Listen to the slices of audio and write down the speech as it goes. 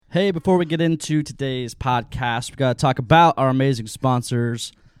Hey, before we get into today's podcast, we got to talk about our amazing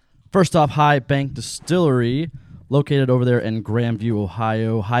sponsors. First off, High Bank Distillery, located over there in Grandview,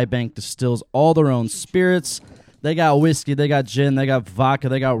 Ohio. High Bank distills all their own spirits. They got whiskey, they got gin, they got vodka,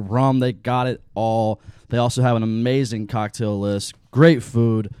 they got rum, they got it all. They also have an amazing cocktail list, great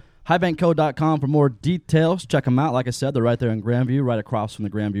food. Highbankco.com for more details. Check them out. Like I said, they're right there in Grandview, right across from the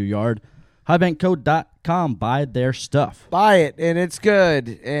Grandview Yard. Highbankco.com. Buy their stuff. Buy it, and it's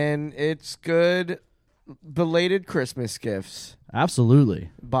good. And it's good belated Christmas gifts. Absolutely.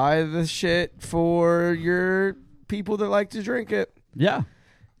 Buy the shit for your people that like to drink it. Yeah.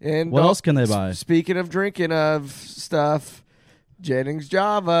 And what else can they buy? Speaking of drinking of stuff, Jennings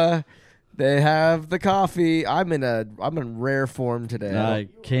Java, they have the coffee. I'm in rare form today. I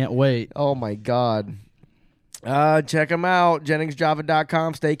can't wait. Oh my God. Check them out.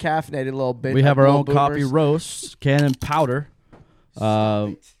 JenningsJava.com. Stay caffeinated a little bit. We have our own boomers. coffee roast, Cannon Powder.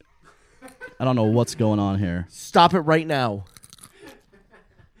 I don't know what's going on here. Stop it right now.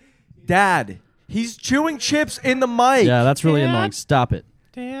 Dad, he's chewing chips in the mic. Yeah, that's really annoying. Stop it.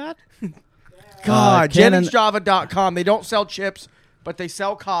 Dad? God, Cannon- JenningsJava.com. They don't sell chips, but they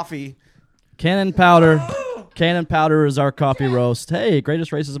sell coffee. Cannon Powder. Cannon Powder is our coffee roast. Hey,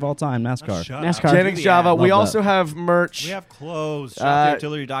 greatest races of all time, NASCAR. NASCAR. Jennings Java. We Love also have merch. We have clothes.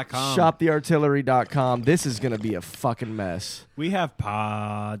 ShopTheArtillery.com. ShopTheArtillery.com. This is going to be a fucking mess. We have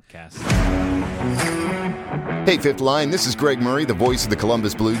podcasts. Hey, Fifth Line, this is Greg Murray, the voice of the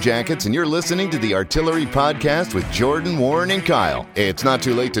Columbus Blue Jackets, and you're listening to the Artillery Podcast with Jordan, Warren, and Kyle. It's not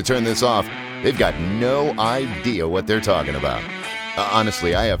too late to turn this off. They've got no idea what they're talking about.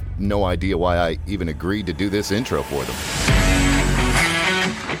 Honestly, I have no idea why I even agreed to do this intro for them.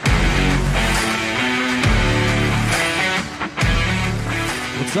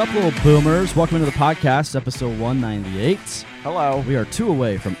 What's up, little boomers? Welcome into the podcast, episode 198. Hello. We are 2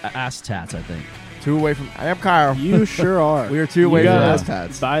 away from ass tats, I think. 2 away from... I am Kyle. You sure are. We are 2 away You from gotta ass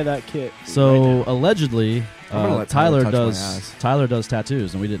tats. Buy that kit. So, allegedly, I'm gonna let Tyler touch my ass. Tyler does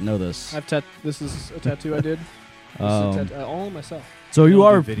tattoos, and we didn't know this. This is a tattoo I did. All on myself. So you Don't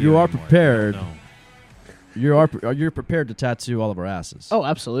are do video anymore. prepared. No. You're prepared to tattoo all of our asses. Oh,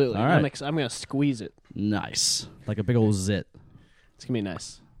 absolutely. All right. I'm going to squeeze it. Nice, like a big old zit. It's going to be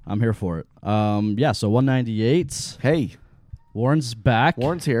nice. I'm here for it. Yeah. So 198. Hey, Warren's back.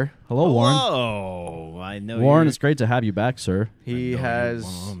 Warren's here. Hello, Warren. Oh, I know. Warren, it's great to have you back, sir. He I know has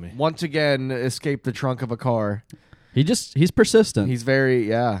you want me. once again escaped the trunk of a car. He's persistent. He's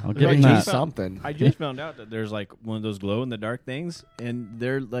very, I'll give him he's that. something. I just found out that there's like one of those glow in the dark things, and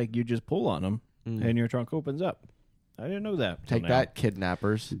they're like you just pull on them, and your trunk opens up. I didn't know that. till Take now. that,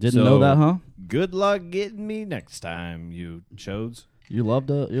 kidnappers. Didn't know that, huh? Good luck getting me next time, you chodes. You love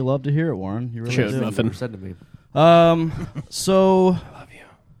to hear it, Warren. You really Chose do. nothing. Never said to me. So I love you.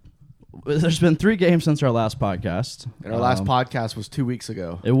 there's been 3 games since our last podcast. And our last podcast was 2 weeks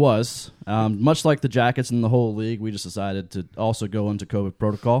ago. It was. Much like the Jackets and the whole league, we just decided to also go into COVID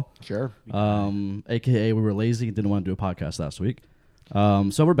protocol. Sure. AKA we were lazy and didn't want to do a podcast last week.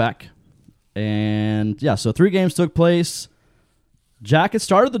 So we're back. And yeah, so 3 games took place. Jackets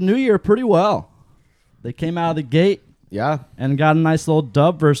started the new year pretty well. They came out of the gate Yeah. and got a nice little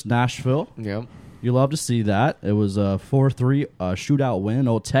dub versus Nashville. Yeah. You love to see that. It was a 4-3 shootout win.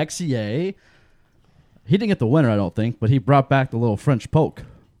 Old Texier. He didn't get the winner, I don't think, but he brought back the little French poke.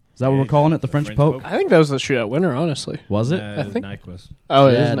 Is that what we're calling it, the French poke? I think that was the shootout winner, honestly. Was it? I think- Nyquist. Oh,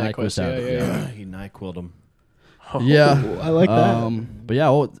 it Yeah, is Nyquist Nyquist. had it, Yeah. He Nyquilled him. Yeah. I like that. But yeah,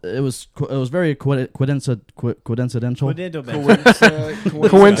 well, it was very coincidental. Coincidental.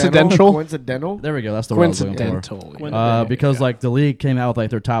 Coincidental. There we go. That's the word I was looking for. Coincidental. Because like the league came out with like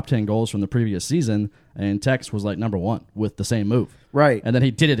their top 10 goals from the previous season, and Tex was like number 1 with the same move, Right. and then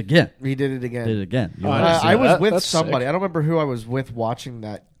he did it again. He did it again. Did it again. You Oh, wanna see I that? was with That's somebody. sick. I don't remember who I was with watching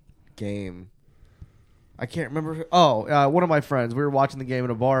that game. I can't remember. One of my friends. We were watching the game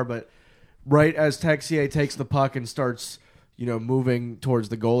in a bar, but right as Texier takes the puck and starts, moving towards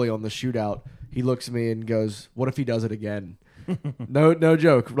the goalie on the shootout, he looks at me and goes, "What if he does it again?" No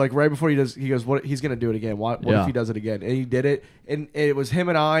joke. Like right before he does, he goes, "What? He's going to do it again. What Yeah. if he does it again?" And he did it, and it was him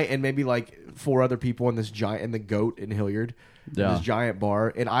and I, and maybe like 4 other people in this giant, in the Goat in Hilliard, in Yeah. this giant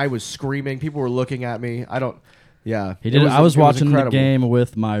bar, and I was screaming. People were looking at me. Yeah, He did. I was watching the incredible. game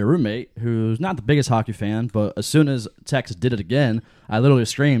with my roommate, who's not the biggest hockey fan, but as soon as Tex did it again, I literally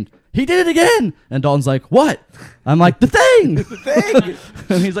screamed, "He did it again!" And Dalton's like, "What?" I'm like, "The thing!" The thing,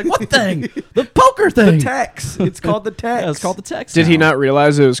 And he's like, "What thing?" "The poker thing." the Tex. It's called the Tex. Yeah, it's called the Tex. Did he now. not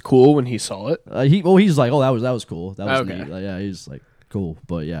realize it was cool when he saw it? He's like, "Oh, that was cool. That was Okay. neat." Yeah, he's like, cool.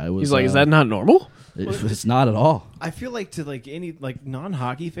 But yeah, it was. He's like, is that not normal? It's not at all. I feel like to like any like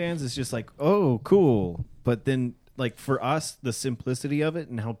non-hockey fans, it's just like, oh, cool. But then like for us, the simplicity of it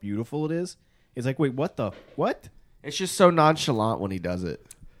and how beautiful it is like, wait, what? It's just so nonchalant when he does it.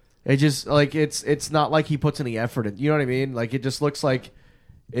 It just like it's not like he puts any effort in. You know what I mean? Like it just looks like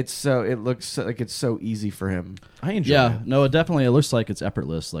it looks like it's so easy for him. I enjoy Yeah, it. no, it looks like it's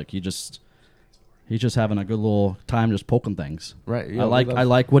effortless. Like he's just having a good little time just poking things. Right. I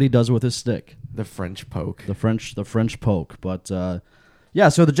like what he does with his stick. the French poke. The French poke. But yeah,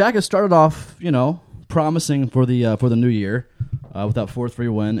 so the Jackets started off, promising for the new year with that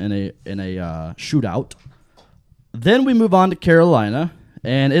 4-3 win in a shootout. Then we move on to Carolina,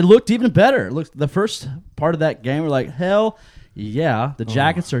 and it looked even better. Look, the first part of that game, we're like, hell yeah, the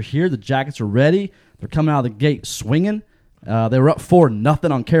Jackets are here. The Jackets are ready. They're coming out of the gate swinging. They were up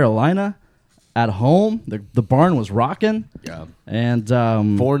 4-0 on Carolina at home. The barn was rocking. Yeah. And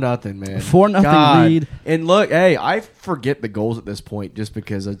 4-0, man. 4-0 God. lead. And look, hey, I forget the goals at this point just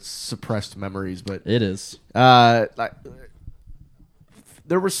because it's suppressed memories. But It is. there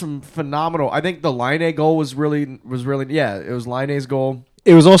was some phenomenal. I think the Line goal was really. Yeah, it was Line's goal.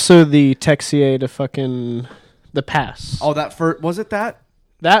 It was also the Texier to fucking the pass. Oh, that first was it that?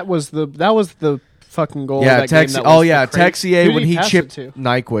 That was the fucking goal. Yeah, of that game that was the crazy- Texier Who when did he pass chipped it to?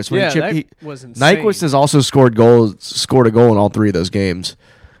 Nyquist. When Yeah, he chipped, that was insane. Nyquist has also scored a goal in all three of those games.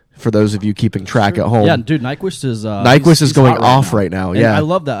 For those of you keeping track at home, Yeah, dude, Nyquist is Nyquist is going hot off right now. And Yeah, I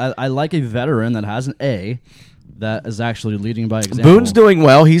love that. I like a veteran that has an A that is actually leading by example. Boone's doing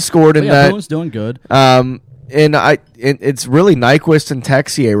well. He scored in that. Boone's doing good. And it's really Nyquist and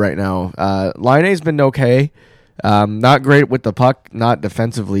Texier right now. Laine's been okay. Not great with the puck, not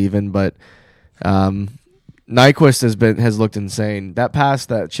defensively even, but Nyquist has looked insane.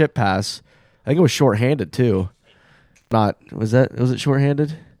 That chip pass, I think it was shorthanded too. Was it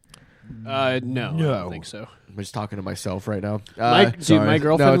shorthanded? No, I don't think so. I'm just talking to myself right now. My sorry.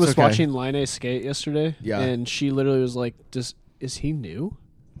 girlfriend No, it's was okay. watching Line skate yesterday, Yeah. and she literally was like, is he new?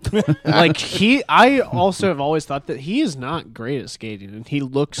 I also have always thought that he is not great at skating, and he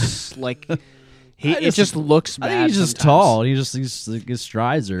looks like it just looks bad. I think he's just sometimes. tall. His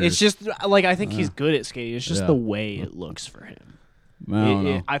strides are. It's just like I think he's good at skating. It's just Yeah. the way it looks for him. I don't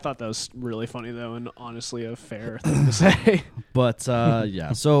know. I thought that was really funny though, and honestly a fair thing to say. But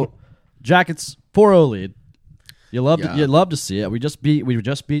yeah, so Jackets 4-0 lead. You love to see it. We just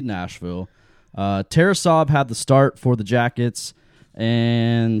beat Nashville. Tarasov had the start for the Jackets,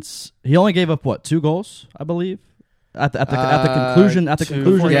 and he only gave up 2 goals, I believe, at the conclusion of the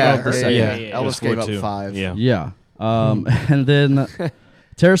second. Yeah. Elvis gave up Scored 5. Yeah. Yeah. And then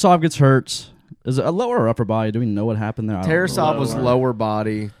Tarasov gets hurt. Is it a lower or upper body? Do we know what happened there? I don't know. Tarasov was lower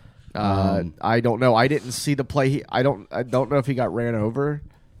body. I don't know. I didn't see the play. I don't know if he got ran over.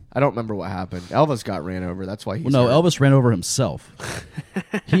 I don't remember what happened. Elvis got ran over. That's why he's hurt. Elvis ran over himself.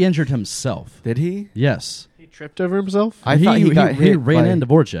 He injured himself. Did he? Yes. He tripped over himself. I thought he got hit. He ran into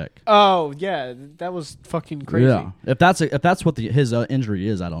Voracek. Oh yeah, that was fucking crazy. Yeah. If that's what his injury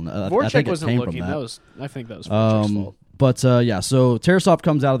is, I don't know. I Voracek think it wasn't came looking. from that. I think that was Voracek's fault. But yeah, so Tarasov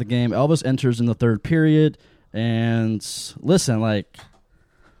comes out of the game. Elvis enters in the third period, and listen, like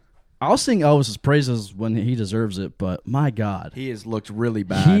I'll sing Elvis's praises when he deserves it, but my God, He has looked really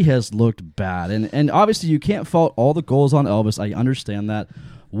bad. he has looked bad, and obviously you can't fault all the goals on Elvis. I understand that.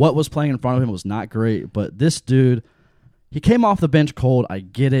 What was playing in front of him was not great, but this dude, he came off the bench cold. I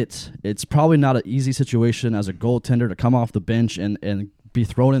get it. It's probably not an easy situation as a goaltender to come off the bench and be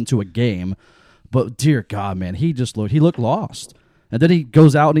thrown into a game. But dear God, man, he looked lost. And then he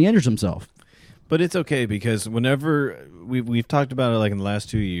goes out and he injures himself. But it's okay because whenever we've talked about it, like in the last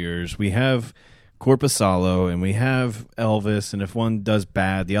 2 years, we have Korpisalo and we have Elvis, and if one does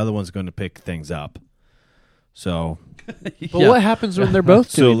bad, the other one's going to pick things up. So, But what happens when they're both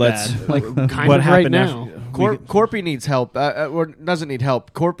So doing let's- bad? Like kind what of right happened now. Corpy needs help. Or doesn't need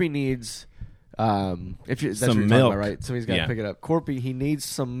help. Corpy needs. If you, that's Some what you're talking milk. about, right? Somebody's got to Yeah. pick it up. Corpy, he needs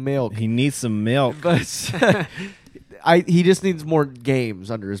some milk. he needs some milk. But he just needs more games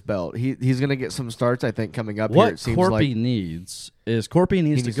under his belt. He's going to get some starts, I think, coming up here. What It seems Corpy like needs is Corpy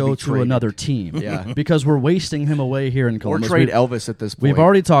needs to needs to go be to traded. another team. Yeah. Because we're wasting him away here in or Columbus. trade Elvis at this point. We've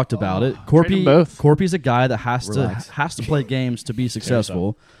already talked about it. Trade them both. Corpy's a guy that has Relax. to play games to be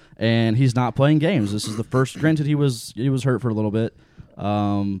successful, and he's not playing games. This is the first. Granted, he was hurt for a little bit,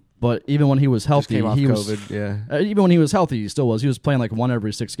 but even when he was Just healthy, came off he COVID. was. Yeah. Even when he was healthy, he still was. He was playing like 1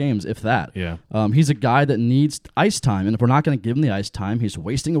 every 6 games, if that. Yeah. He's a guy that needs ice time, and if we're not going to give him the ice time, he's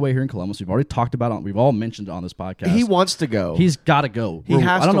wasting away here in Columbus. We've already talked about it. We've all mentioned it on this podcast. He wants to go. He's got to go. He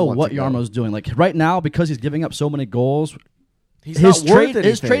has I don't to know want what to go. Yarmo's doing. Like right now, because he's giving up so many goals, He's not worth his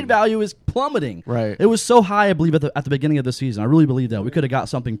anything. trade value is plummeting. Right. It was so high, I believe, at the beginning of the season. I really believe that we could have got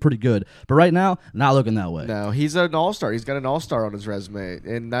something pretty good, but right now, not looking that way. No, he's an all-star. He's got an all-star on his resume,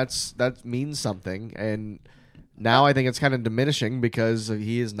 and that means something. And now I think it's kind of diminishing because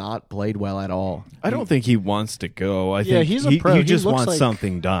he has not played well at all. I don't think he wants to go. I think he's a pro. He He just looks wants like-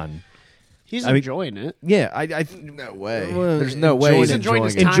 something done. He's I mean- enjoying it. Yeah, I No way. Well, There's no way He's he's enjoying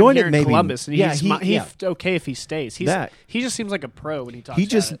his enjoying time Enjoying here it in maybe- Columbus, and yeah, he's okay if he stays. He just seems like a pro when he talks. he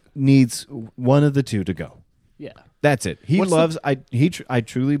just about it. needs one of the two to go. Yeah. That's it. He What's loves. I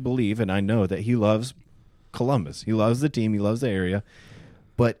truly believe, and I know that he loves Columbus. He loves the team. He loves the area.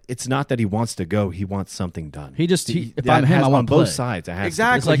 But it's not that he wants to go. He wants something done. If That I'm him, has I on want to both play. sides. It has to be.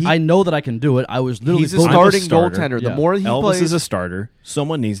 Exactly. It's like He- I know that I can do it. I was literally He's a voted- starting starter. goaltender. The Yeah. more he Elvis plays, is a starter.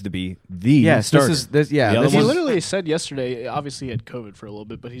 Someone needs to be the yes, starter. this is yeah. The other This He is, one's- literally said yesterday. Obviously, he had COVID for a little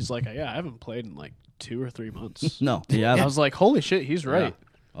bit, but he's like, "Yeah, I haven't played in like 2 or 3 months." No. Yeah. I was like, "Holy shit, he's right."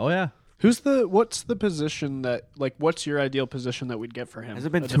 Oh yeah. What's the position that what's your ideal position that we'd get for him? has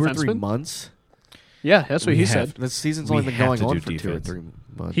it been A 2 or 3 defenseman? months? Yeah, that's what We he have- said. The season's We only been have going to on do for 2 or defense. 3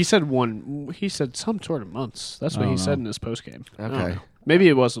 months. He said one. He said some sort of months. That's what I he don't said know. in his post game. Okay. Maybe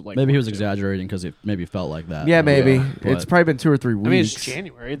it wasn't like. Maybe he one was or two. exaggerating because it maybe felt like that. Yeah, maybe. But- It's probably been 2 or 3 weeks. I mean, it's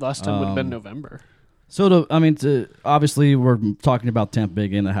January. Last time would have been November. So, obviously, we're talking about Tampa Bay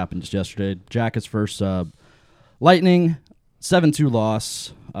game that happened just yesterday. Jackets versus Lightning, 7-2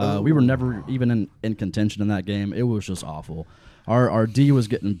 loss. We were never even in contention in that game. It was just awful. Our D was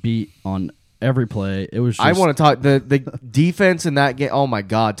getting beat on every play. It was. Just, I want to talk the defense in that game. Oh my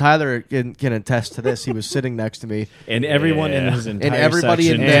God, Tyler can attest to this. He was sitting next to me, and everyone in his entire and everybody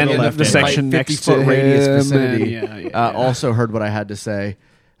section in And the, in left the in section my next 50-foot to radius him, vicinity and yeah. also heard what I had to say.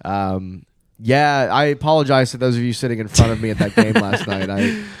 Yeah, I apologize to those of you sitting in front of me at that game last night.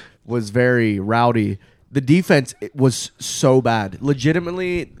 I was very rowdy. The defense was so bad.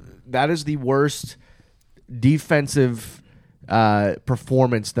 Legitimately, that is the worst defensive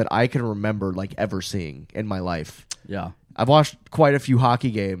performance that I can remember ever seeing in my life. Yeah. I've watched quite a few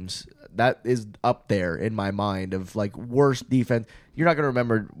hockey games. That is up there in my mind of worst defense. You're not going to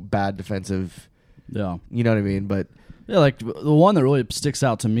remember bad defensive, Yeah. you know what I mean? But Yeah, the one that really sticks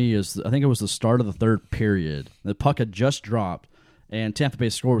out to me is I think it was the start of the third period. The puck had just dropped, and Tampa Bay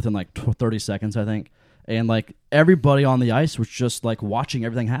scored within 30 seconds, I think. And everybody on the ice was just watching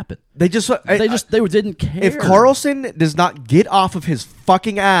everything happen. they just They didn't care. if Carlson does not get off of his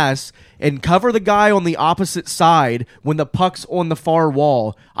fucking ass and cover the guy on the opposite side when the puck's on the far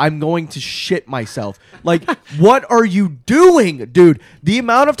wall, I'm going to shit myself. What are you doing, dude? The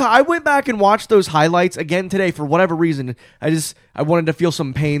amount of time I went back and watched those highlights again today for whatever reason. I wanted to feel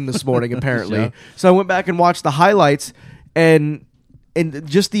some pain this morning apparently. Yeah. So I went back and watched the highlights and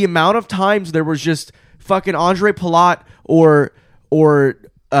just the amount of times there was just fucking Andre Palat or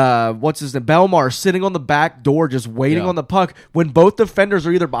what's his name, Belmar sitting on the back door just waiting Yeah. on the puck when both defenders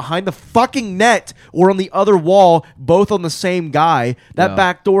are either behind the fucking net or on the other wall, both on the same guy. That Yeah.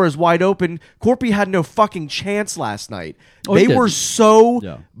 back door is wide open. Corpy had no fucking chance last night. Oh, he They were didn't. so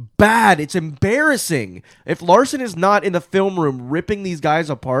Yeah. bad. It's embarrassing. If Larson is not in the film room ripping these guys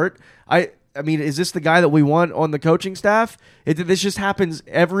apart, I mean, is this the guy that we want on the coaching staff? This just happens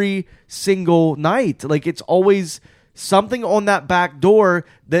every single night. It's always something on that back door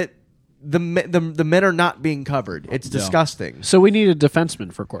that the men are not being covered. It's disgusting. So we need a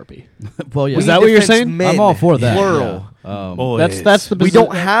defenseman for Corpy. Well, yeah. Is that what you're saying? Defensemen, I'm all for that. Plural. Yeah. Boys. That's the. We position-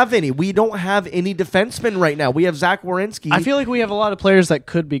 don't have any. We don't have any defensemen right now. We have Zach Werenski. I feel like we have a lot of players that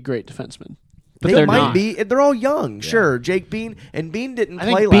could be great defensemen, but they they're might not. be. They're all young. Sure, Jake Bean and Bean didn't I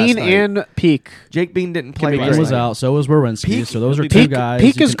play think last Bean night. and Peak. Jake Bean didn't play be Bean last was night. out, so was Werenski. Peak- So those are two Peak- guys.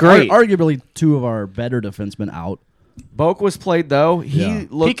 Peak you is can- great. Arguably two of our better defensemen out. Boak was played though. He Yeah.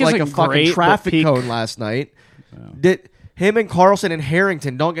 looked Peak like a isn't fucking great, but traffic Peak- cone last night. Did him and Carlson and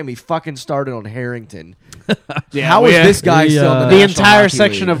Harrington? Don't get me fucking started on Harrington. How is this guy we, still in the The National entire Hockey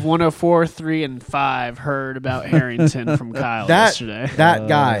section League? of 104, 3, and 5 heard about Harrington from Kyle that yesterday. that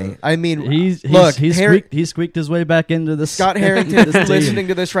guy. I mean, He Har- squeaked his way back into this. Scott Harrington this is team. listening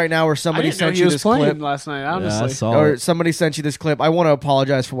to this right now, or I somebody didn't know sent he you was this playing clip. last night. Yeah, I Honestly, saw Or it. somebody sent you this clip. I want to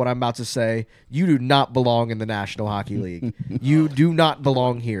apologize for what I'm about to say. You do not belong in the National Hockey League. You do not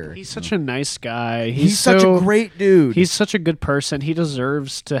belong here. he's such a nice guy. He's such a great dude. He's such a good person. He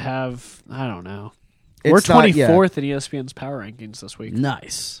deserves to have. I don't know. It's We're not- yeah. 24th in ESPN's power rankings this week.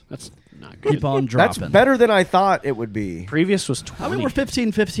 Nice. That's not good. Keep on That's dropping. better than I thought it would be. Previous was I 20. mean, we're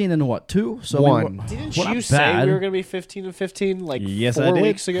 15-15 and what, 2? So One. I mean, Didn't we're you not say bad. we were going to be 15 and 15 like Yes, 4 I did.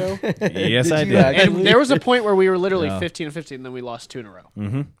 weeks ago? Yes, Did I you did. actually? And there was a point where we were literally Yeah. 15 and 15, and then we lost 2 in a row.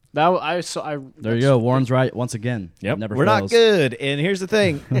 Mm-hmm. There you go. Warren's right once again. Yep. Never We're fails. not good. And here's the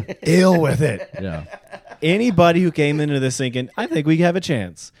thing. Ill with it. Yeah. Anybody who came into this thinking, I think we have a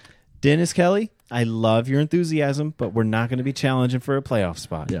chance. Dennis Kelly, I love your enthusiasm, but we're not going to be challenging for a playoff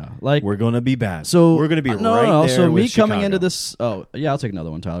spot. Yeah. Like We're going to be bad. So we're going to be no, right no, no. there So with me coming Chicago. into this, oh yeah, I'll take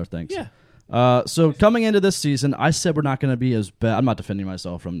another one, Tyler. Thanks. Yeah. So coming into this season, I said we're not going to be as bad. I'm not defending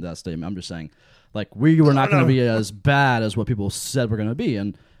myself from that statement. I'm just saying, like we were not going to be as bad as what people said we're going to be,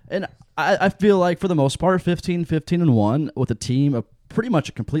 and I feel like for the most part, 15-1 with a team, a pretty much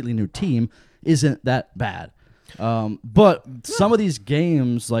a completely new team, isn't that bad. But some of these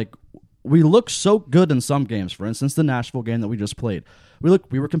games, like we look so good in some games. For instance, the Nashville game that we just played, we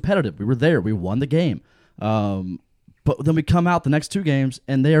were competitive. We were there. We won the game. But then we come out the next two games,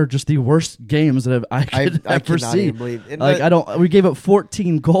 and they are just the worst games that I could I ever cannot see. even believe- and Like the- we gave up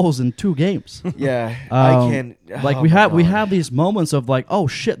 14 goals in 2 games. Yeah, I can't. Like oh we my God. have these moments of like, oh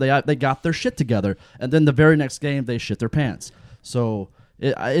shit, they got their shit together, and then the very next game they shit their pants. So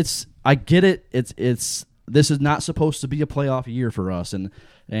it's I get it. It's this is not supposed to be a playoff year for us, and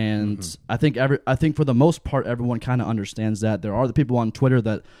I think for the most part everyone kind of understands that. There are the people on Twitter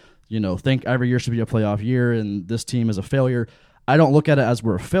that think every year should be a playoff year, and this team is a failure. I don't look at it as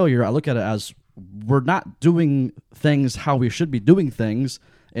we're a failure. I look at it as we're not doing things how we should be doing things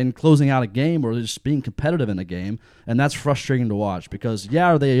and closing out a game or just being competitive in a game, and that's frustrating to watch because,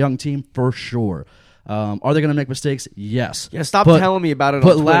 are they a young team? For sure. Are they going to make mistakes? Yes. Yeah, stop telling me about it on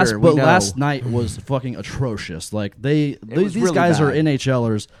Twitter. Last night was fucking atrocious. Like these really guys are bad.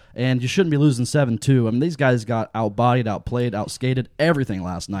 NHLers, and you shouldn't be losing 7-2. I mean, these guys got outbodied, outplayed, outskated, everything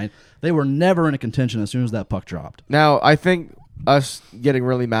last night. They were never in a contention as soon as that puck dropped. Now, I think us getting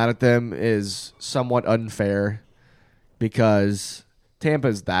really mad at them is somewhat unfair because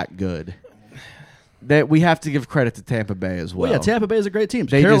Tampa's that good. That we have to give credit to Tampa Bay as well. Well, yeah, Tampa Bay is a great team.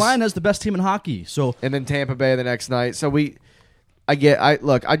 They Carolina is the best team in hockey. So and then Tampa Bay the next night. So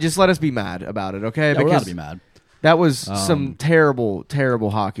I just let us be mad about it, okay? we're allowed to be mad. That was some terrible, terrible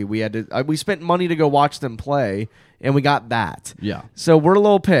hockey. We had to. We spent money to go watch them play, and we got that. Yeah. So we're a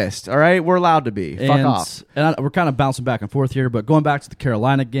little pissed. All right, we're allowed to be. Fuck off. And we're kind of bouncing back and forth here, but going back to the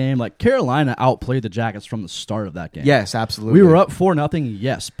Carolina game, like Carolina outplayed the Jackets from the start of that game. Yes, absolutely. We were up 4-0,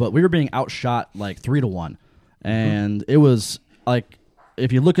 yes, but we were being outshot like 3-1, and it was like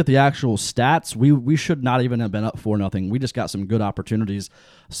if you look at the actual stats, we should not even have been up 4-0. We just got some good opportunities,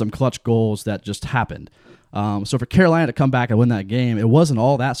 some clutch goals that just happened. So for Carolina to come back and win that game, it wasn't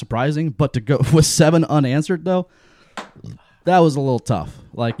all that surprising. But to go with 7 unanswered though, that was a little tough.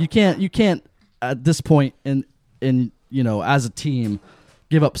 Like you can't at this point in as a team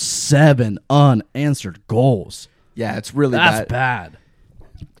give up 7 unanswered goals. Yeah, it's really That's bad.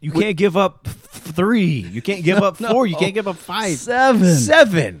 You can't give up 3. You can't give up 4. You can't give up 5. 7.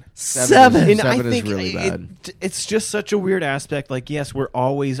 7. Seven And I is think really bad. it's just such a weird aspect. Like, yes, we're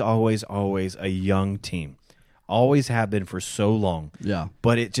always a young team. Always have been for so long. Yeah.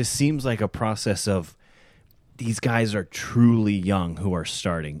 But it just seems like a process of these guys are truly young who are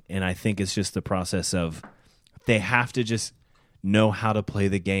starting. And I think it's just the process of they have to just know how to play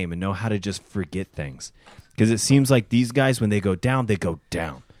the game and know how to just forget things. Because it seems like these guys, when they go down, they go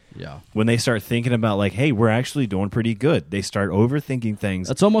down. Yeah. When they start thinking about like, hey, we're actually doing pretty good, they start overthinking things.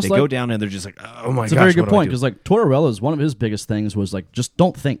 It's almost they like- go down and they're just like, oh my gosh. It's a very good what do I point do? because like Tortorella's one of his biggest things was like just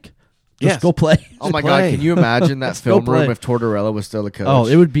don't think, just Yes. go play. Oh my play. God! Can you imagine that go film room play. if Tortorella was still the coach? Oh,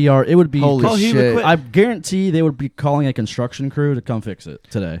 it would be Holy Call Hugh shit! McQuinn. I guarantee they would be calling a construction crew to come fix it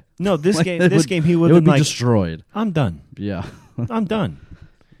today. No, this Like, game. it This game, he would it have would been be like, destroyed. I'm done. Yeah, I'm done,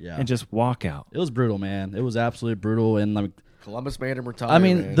 yeah. and just walk out. It was brutal, man. It was absolutely brutal, and like, Columbus made him retire. I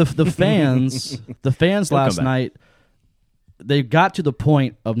mean, man. the fans, He'll last come back. night, they got to the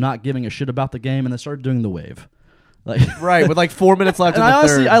point of not giving a shit about the game, and they started doing the wave. Like right with like 4 minutes left in And the I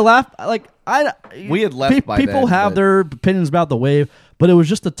honestly, third. I laughed. Like We had left by people then, have but- their opinions about the wave, but it was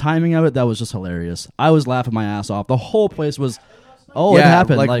just the timing of it that was just hilarious. I was laughing my ass off. The whole place was, it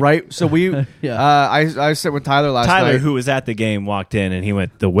happened. Like right. So we, Yeah. I sat with Tyler last Tyler, night. who was at the game, walked in and he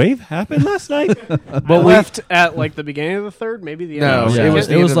went, "The wave happened last night." I left at like the beginning of the third, maybe the end. No, of the Yeah, it second. was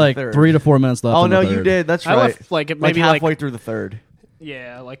the it end was of the like third. 3 to 4 minutes left. Oh in the no, you third. did. That's I right. left like maybe halfway like through the third.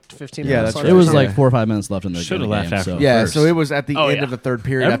 yeah, like 15 Yeah, minutes. that's left. It was Yeah. like 4 or 5 minutes left in the Should've game. left after so. the Yeah, first. so it was at the Oh, end yeah. of the third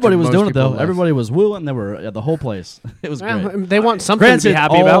period. Everybody after was most doing it people though. left. Everybody was wooing. They were the whole place. It was Well, great. they want something Granted, to be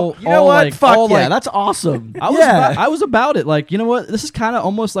happy all- about. You know all, what? like- Fuck all, yeah, like- that's awesome. I was about it. Like, you know what? This is kind of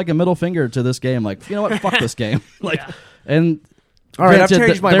almost like a middle finger to this game. Like, you know what? Fuck this game. Like, and All right, I've granted,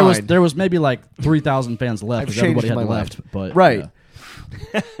 changed my there mind. there was maybe like 3,000 fans left I've because everybody changed had my left. mind. But Right.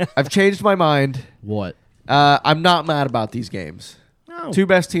 yeah. I've changed my mind. What? I'm not mad about these games. No. Two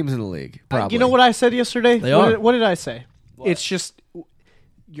best teams in the league. Probably. You know what I said yesterday? They are. What did I say? It's just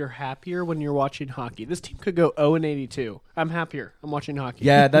you're happier when you're watching hockey. This team could go 0-82. I'm happier. I'm watching hockey.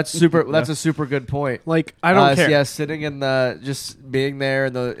 Yeah, that's super. That's a super good point. Like I don't care. Yeah, sitting in just being there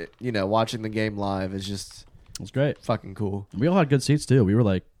and watching the game live is just It's great. fucking cool. We all had good seats too. We were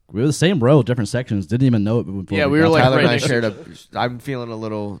the same row, different sections. Didn't even know it. Before Yeah, we were got like there. Tyler and I right shared I'm feeling a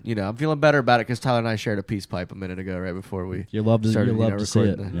little. I'm feeling better about it because Tyler and I shared a peace pipe a minute ago, right before we. You love to started, to see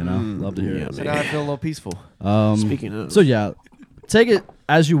it. recording Love to hear it. So now I feel a little peaceful. Speaking of, So yeah, take it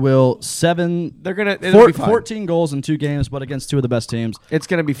as you will. They're gonna. It'll be fine. 14 goals in 2 games, but against 2 of the best teams. It's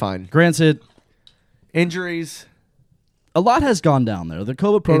gonna be fine. Granted, Injuries. a lot has gone down there. The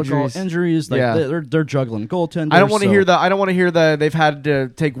COVID protocol, injuries, Yeah. they're juggling goaltenders. I don't want to hear the. I don't want to hear the. They've had to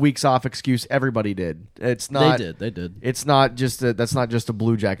take weeks off excuse. Everybody did. It's not. They did. It's not just. That's not just a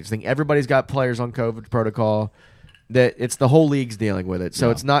Blue Jackets thing. Everybody's got players on COVID protocol. That it's the whole league's dealing with it. So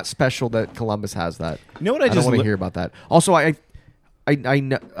it's not special that Columbus has that. You know what I don't just want to lo- hear about that. Also, I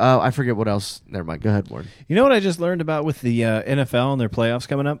know. I forget what else. Never mind. Go ahead, Warren. You know what I just learned about with the NFL and their playoffs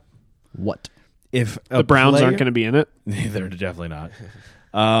coming up? What? If the Browns aren't going to be in it. They're definitely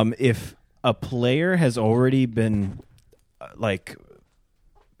not. If a player has already been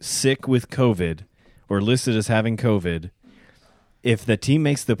sick with COVID or listed as having COVID, if the team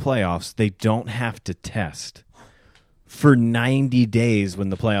makes the playoffs, they don't have to test for 90 days when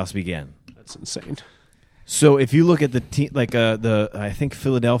the playoffs begin. That's insane. So if you look at the team, I think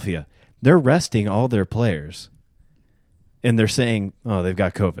Philadelphia, they're resting all their players, and they're saying, "Oh, they've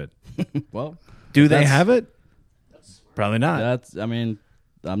got COVID." Well, Do they That's- have it? Probably not. that's. I mean,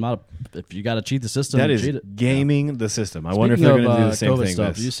 I'm not. If you got to cheat the system, That is cheat it. gaming the system. I wonder if Speaking they're going to of, do the same COVID thing.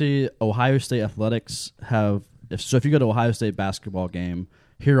 stuff, this. you see, Ohio State athletics have. If you go to Ohio State basketball game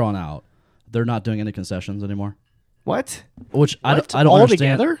here on out, they're not doing any concessions anymore. What? Which I What? don't All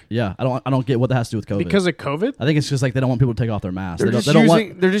understand. together? Yeah, I don't get what that has to do with COVID. Because of COVID? I think it's just like they don't want people to take off their masks. They're They don't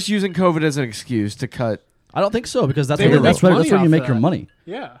want. They're just using COVID as an excuse to cut. I don't think so because that's They where, would that's make where, money that's where you off make of your that. money.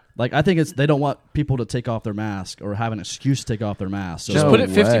 Yeah. Like I think it's they don't want people to take off their mask or have an excuse to take off their mask. So Just No put it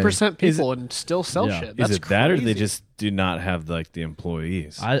way. 50% people and still sell Yeah. shit. Is That's it that, or do they crazy. just do not have the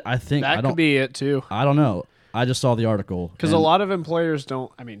employees? I think That I don't could be it too. I don't know. I just saw the article Because a and- lot of employers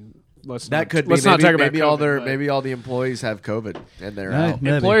don't. I mean, let's That not, could be. let's not talk about maybe all COVID, their but maybe all the employees have COVID and they're Hey, out.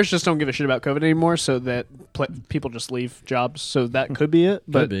 maybe. employers just don't give a shit about COVID anymore, so that people just leave jobs. So that could be it.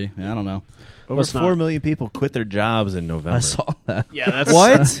 could But be. Yeah, I don't know. Over let's 4 not. million people quit their jobs in November. I saw that. yeah, that's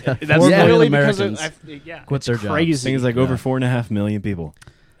What? That's 4 million literally because of Americans yeah, quit it's their jobs. crazy. Things like Yeah. over 4.5 million people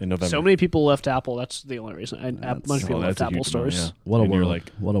in November. So many people left Apple. That's the only reason. A bunch of people left that's a Apple huge amount, stores. yeah. What a And you're world!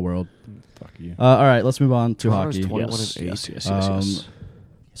 like, What a world! fuck you. All right, let's move on to Toronto's hockey. 21 Yes, and 8. yes.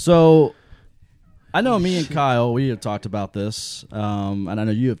 So, I know me and Kyle, we have talked about this, and I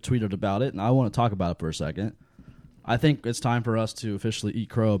know you have tweeted about it, and I want to talk about it for a second. I think it's time for us to officially eat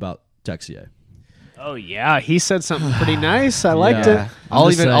crow about Texier. Oh yeah, he said something pretty nice. I liked Yeah. it. I'll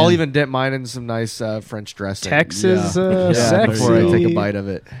just I'll saying. even dip mine in some nice French dressing. Texas Yeah. Yeah, sexy. before I take a bite of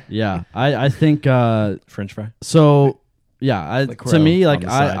it. Yeah, I think French fry? so. Yeah, The to crow me, on like the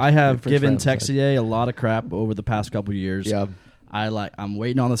side. I have French given fry on the side. Texier a lot of crap over the past couple years. Yeah. I'm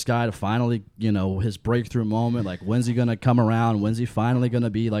waiting on this guy to finally, his breakthrough moment. Like, when's he gonna come around? When's he finally gonna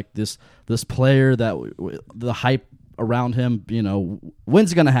be like this player that the hype around him?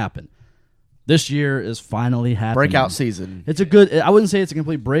 When's it gonna happen? This year is finally happening. Breakout season. It's a good. I wouldn't say it's a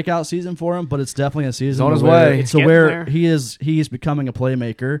complete breakout season for him, but it's definitely a season. on his where- way. It's So getting where there. he's becoming a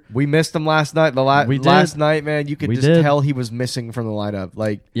playmaker. We missed him last night. We did. Last night, man, you could We just did. tell he was missing from the lineup.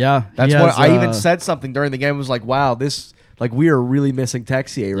 Like Yeah, that's he what has, I even said something during the game. Was like, wow, this we are really missing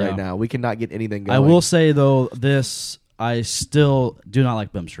Texier right Yeah. now. We cannot get anything going. I will say though, I still do not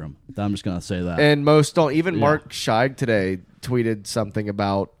like Bemstrom. I'm just gonna say that. And most don't. Even Yeah. Mark Scheig today tweeted something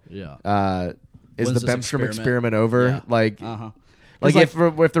about yeah. is When's the this Bemstrom experiment? experiment over? Yeah. Like, Uh-huh. like It's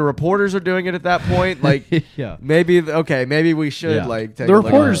if the reporters are doing it at that point, like yeah. maybe we should Yeah. like take The a look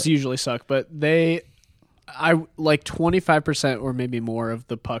at reporters it. usually suck, but I like 25% or maybe more of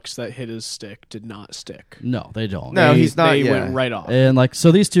the pucks that hit his stick did not stick. No, they don't. No, They- he's not. They Yeah. went right off. And like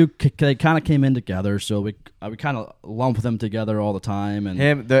so, these two they kind of came in together. So we kind of lump them together all the time. And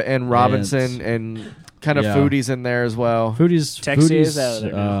Him and Robinson and kind of Yeah. Foodie's in there as well. Foodie's out of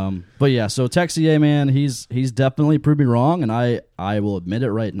there now. but yeah, so Texier, man, he's definitely proved me wrong, and I will admit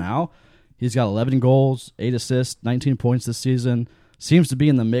it right now. He's got 11 goals, 8 assists, 19 points this season. Seems to be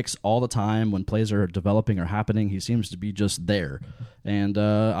in the mix all the time when plays are developing or happening. He seems to be just there, and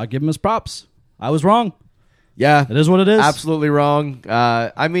I'll give him his props. I was wrong. Yeah, It is what it is. absolutely wrong.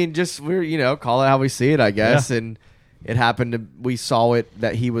 I mean, just we're call it how we see it, I guess. Yeah. And it happened to we saw it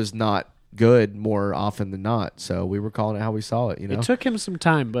that he was not good more often than not. So we were calling it how we saw it. You know, It took him some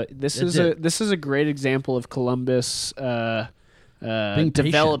time, but this It is did. a great example of Columbus Being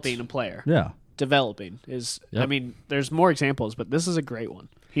developing patient. a player. Yeah. Developing is. Yep. I mean, there's more examples, but this is a great one.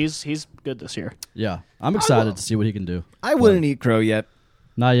 He's good this year. Yeah. I'm excited to see what he can do. I wouldn't eat crow yet.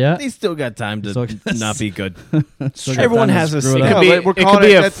 Not yet. He's still got time to Still- not be good. Still got Everyone time to has a screw it secret. up. be- but we're it could calling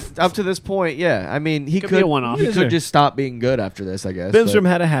be it a that's up to this point. Yeah, I mean, he Could could be a one-off. He Yeah, could sure. just stop being good after this, I guess. Bimstrom but-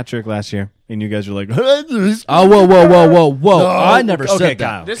 had a hat trick last year, and you guys were like, Oh, whoa. I never Okay, said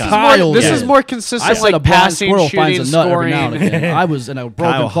Kyle. that. This Kyle is did. more consistent. I said like a blind passing, squirrel shooting, finds a nut scoring. every now and again. I was in a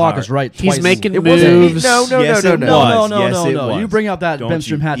broken Kyle clock Hart. is right He's twice. making It wasn't. moves. No. Yes, it No, was. no. Yes, it You was. bring up that Don't Bemstrom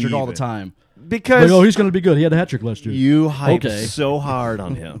you hat trick all the even. time. because Like, oh, he's going to be good. He had a hat trick last year. You hyped Okay. so hard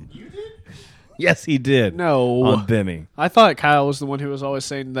on him. You did? Yes, he did. No. On Bimmy. I thought Kyle was the one who was always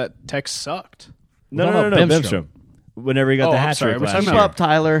saying that Tex sucked. No, What no, no, about no. Bemstrom? Bemstrom. Whenever he got Oh, the I'm hat sorry. trick We're last talking keep year. up,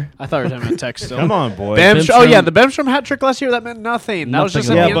 Tyler. I thought we were talking about Tex still. Come on, boy. Oh Bemstrom- yeah, the Bemstrom hat trick last year that meant nothing. That was just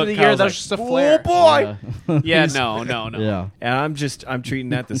at Nothing the at end all. of the year. Kyle's That like, was just a flare. boy. Yeah, no. Yeah. And I'm treating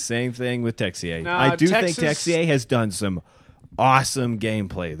that the same thing with Texier. No, I do Texas- think Texier has done some awesome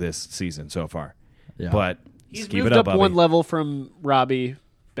gameplay this season so far. Yeah. But He's keep moved it up, up one Bobby. level from Robbie,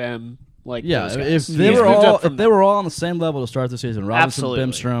 Bem, like Yeah, those if guys. they He's were moved all up from if they were all on the same level to start the season, Robinson, Absolutely.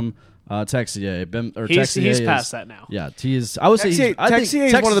 Bemstrom, Texier, He's Texier past that now. Yeah, I would say Texier, I think Texier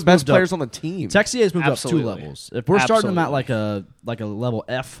is one of the Texas best moved up- players on the team. Texier has moved Absolutely. up 2 levels. If we're starting him at Absolutely. like a level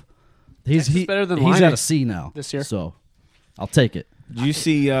F, he's Texas better than he's Linus at a C now this year. So I'll take it. Do you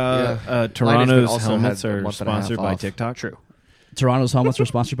see Linus Toronto's also helmets had a are month and a half sponsored by off. TikTok? True. Toronto's helmets are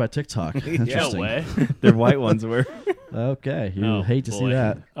sponsored by TikTok. Interesting. Their white ones were. Okay, you Oh, hate to see boy.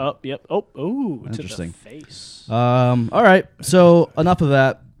 that. Oh, yep. Oh, to Interesting. the face. All right. So enough of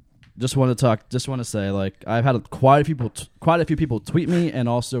that. Just want to say, like, I've had quite a few people tweet me and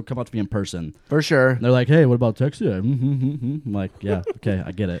also come up to me in person. For sure. And they're like, "Hey, what about Texier?" I'm like, "Yeah, okay,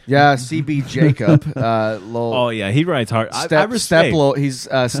 I get it." Yeah, CB Jacob. Lil Oh yeah, he rides hard. he's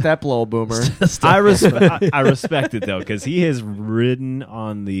step lil boomer. I respect it though because he has ridden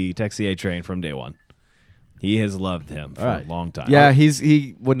on the Texier train from day one. He has loved him for All right. a long time. Yeah,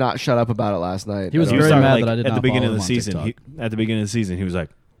 he would not shut up about it last night. He was at very all. mad like, that I did at not the beginning follow of the him on season. TikTok. At the beginning of the season, he was like,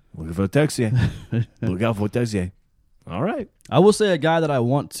 "Looking for Texier. Look out for Texier." All right. I will say a guy that I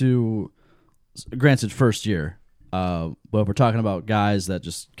want to, granted, first year, but if we're talking about guys that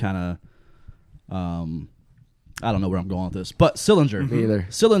just kind of, I don't know where I'm going with this, but Sillinger. Me either.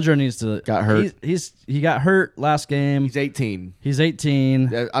 Sillinger needs to Got hurt. He got hurt last game. He's 18. He's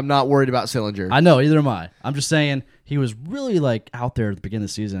 18. I'm not worried about Sillinger. I know, either am I. I'm just saying he was really like out there at the beginning of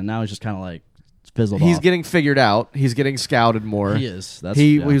the season, and now he's just kind of like fizzled He's off. getting figured out. He's getting scouted more. He is.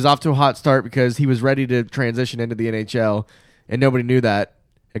 He yeah. was off to a hot start because he was ready to transition into the NHL, and nobody knew that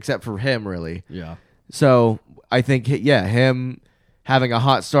except for him, really. Yeah. So I think, him having a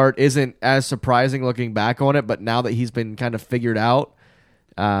hot start isn't as surprising looking back on it. But now that he's been kind of figured out,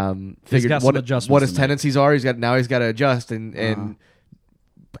 figured got what some adjustments what his to make. tendencies are, he's got to adjust and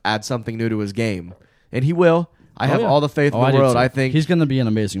add something new to his game, and he will. I have yeah. all the faith in I the do world. too. I think he's going to be an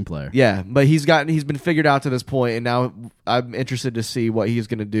amazing player. Yeah, but he's been figured out to this point, and now I'm interested to see what he's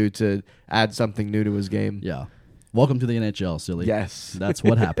going to do to add something new to his game. Yeah. Welcome to the NHL, silly. Yes, That's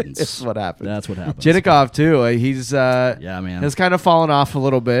what happens. That's what happens. That's what happens. Jinnikov too. He's Yeah, man. has kind of fallen off a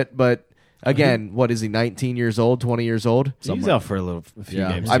little bit, but again, what is he? 19 years old, 20 years old. He's Somewhere. out for a few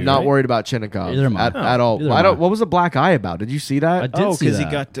Yeah. games. I'm too, not right? worried about Chinnikov Either am I. at all. Either I am don't. I. What was the black eye about? Did you see that? I did Oh, see because he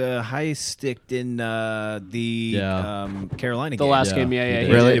that. got high sticked in the Yeah. Carolina The game. last Yeah, game, he yeah. did.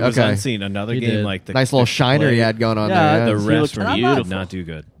 he Really? did. It was Okay. unseen. Another He game did. like the Nice little the shiner he play- had going on Yeah, there. The He refs looked were beautiful. not too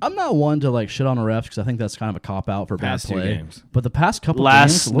good. I'm not one to like shit on the refs because I think that's kind of a cop out for Past bad 2 play. games. But the past couple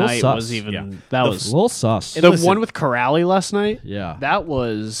Last games, a little night sus. was even Yeah. that The was a little sus. the Listen. one with Corrali last night. Yeah. that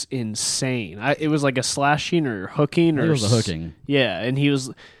was insane. It was like a slashing or hooking I or think it was a hooking. Yeah, and he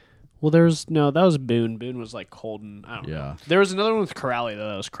was. Well, that was Boone. Boone was like holding. I don't know. Yeah. There was another one with Corrali though.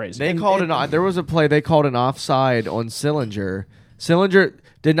 That was crazy. They called there was a play they called an offside on Sillinger. Sillinger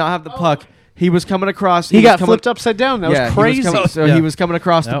did not have the puck. He was coming across. he was got coming- flipped upside down. That was He crazy. Yeah. he was coming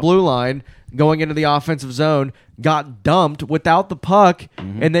across the Yep. blue line, going into the offensive zone, got dumped without the puck,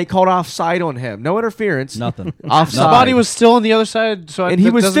 and they called offside on him. No interference. Nothing. Offside. His body was still on the other side, so and he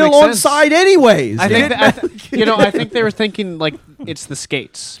that was doesn't still make on sense. side anyways. I think, It that, didn't I think they were thinking like it's the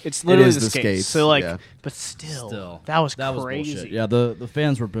skates. It's literally is the the skates. skates, So like, yeah. but still, Still. that was That was crazy. bullshit. Yeah, the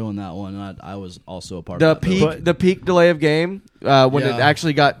fans were booing that one, and I was also a part the of that. peak the peak delay of game when it Yeah.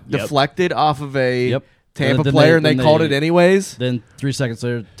 actually got deflected off of a Yep. Tampa Then player, and they then called it anyways. Then 3 seconds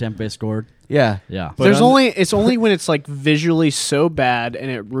later, Tampa Bay scored. Yeah. Yeah. It's only when it's like visually so bad and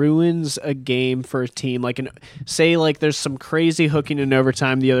it ruins a game for a team. Like say like there's some crazy hooking in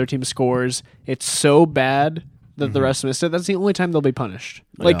overtime, the other team scores. It's so bad that the rest of it. That's the only time they'll be punished.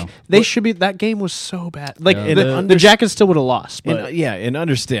 Like Yeah. they should be. That game was so bad. Like Yeah. the Jackets still would have lost. But And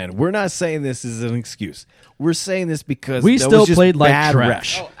understand, we're not saying this is an excuse. We're saying this because We that still was just played like bad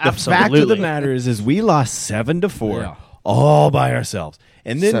trash. refs. Oh, The fact of the absolutely. matter is we lost 7-4 Yeah. all by ourselves,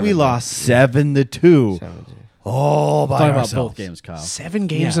 and then we 7-2. lost 7-2 all by Talking about ourselves. both games, Kyle. 7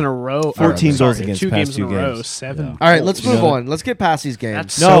 games Yeah. in a row. 14 Sorry, goals against 2 the past games in a 2 row. games. 7. Yeah. All right, let's You move know on. Let's get past these games.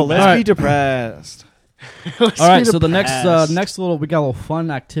 That's No, so let's bad. be depressed. All right, so the next little, we got a little fun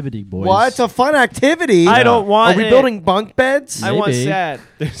activity, boys. Well, it's a fun activity. I don't want Are we it. building bunk beds? I want Maybe. sad.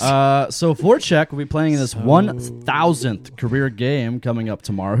 So Voracek will be playing in this 1,000th career game coming up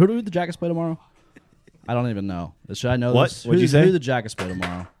tomorrow. Who do the Jackets play tomorrow? I don't even know. Should I know What? this? What'd you Who say? do the Jackets play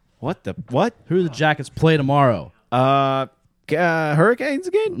tomorrow? What the what? Who do the Jackets play tomorrow? Hurricanes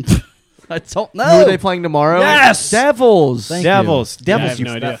again? I don't know. Who are they playing tomorrow? Yes! Devils. Thank Devils. I Devils. have You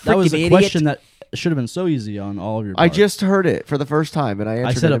no idea. that was a freaking question idiot. that should have been so easy on all of your I parts. just heard it for the first time, and I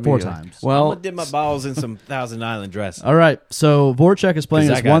answered said it 4 immediately. times. I'm Well, gonna dip my balls in some Thousand Island dress. All right, so Voracek is playing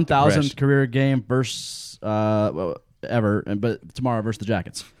 'Cause I his got 1,000th depressed. career game versus ever, but tomorrow versus the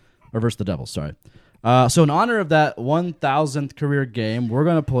Jackets or versus the Devils. Sorry. So in honor of that 1,000th career game, we're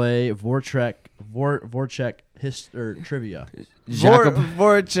gonna play Voracek trivia. Jakob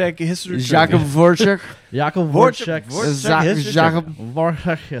Voracek history. Jakob Voracek. Jakob Voracek- Voracek. Voracek- Jakob.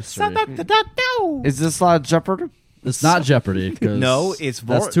 Voracek history. Is this Jeopardy? It's not Jeopardy. 'cause No, it's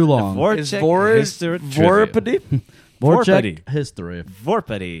that's too long. Is Voracek history. Vorapity? Voracek history.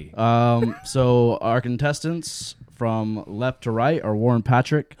 Vorpity. So our contestants from left to right are Warren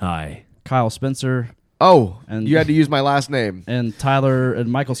Patrick, Hi. Kyle Spencer, Oh, And- you had to use my last name. and Tyler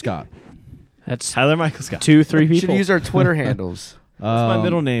and Michael Scott. That's Tyler Michael Scott. 2-3 We should people. use our Twitter handles. What's my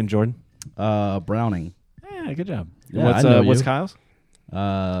middle name, Jordan? Browning. Yeah, good job. Yeah, what's I know what's you. Kyle's?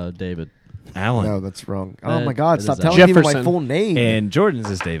 David. Alan. No, that's wrong. Uh, Oh my God! it Stop is telling people my Jefferson. full name. And Jordan's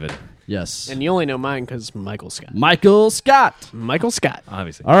is David, Yes. And you only know mine because Michael Scott. Michael Scott. Michael Scott.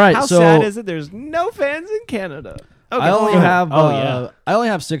 obviously. All right, How so sad is it? There's no fans in Canada. Okay. I only have yeah. I only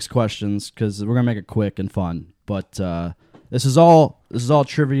have 6 questions because we're gonna make it quick and fun. But this is all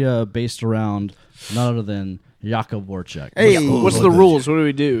trivia based around none other than Jakub Voracek. Hey, What's the rules? What do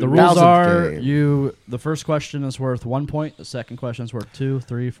we do? The rules 1000th are game. the first question is worth 1 point, the second question is worth 2,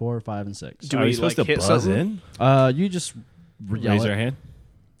 3, 4, 5, and 6. Do Are we, you supposed like, to hit buzz something? in? You just Raise yell your it. hand.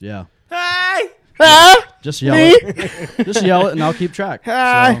 Yeah. Hi. Just yell it. Just yell it and I'll keep track. So,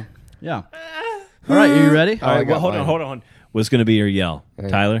 yeah. All right, are you ready? All right. got Well, hold mine. on. Hold on. What's going to be your yell? Hey.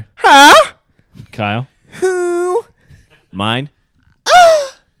 Tyler? Kyle? Mine?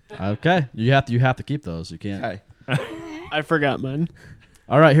 Okay. You have to keep those. You can't. Hey. I forgot mine.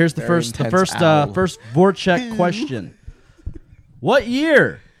 All right, here's the Very first intense owl. first Voracek question. What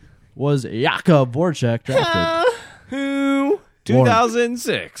year was Jakub Voracek drafted? Who?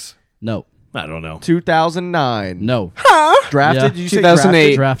 2006. No. I don't know. 2009. No. Drafted? Yeah. Did you say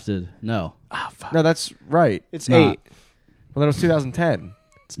 2008. Drafted. No. drafted? No, that's right. It's Not. 8. Well, then it was 2010.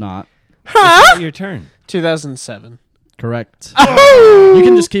 It's not. It's not your turn. 2007. Correct. You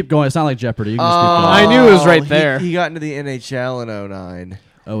can just keep going. It's not like Jeopardy. You can just I keep knew it was right he- there. He got into the NHL in 09.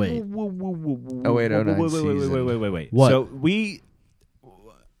 going. 08. Oh, wait, 09 Wait. What?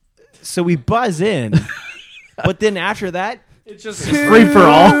 So we buzz in, but then after that, It's just free for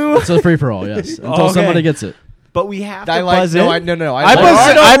all. It's a free for all, yes. Until Okay. somebody gets it. but we have to I like, buzz no, in, no. I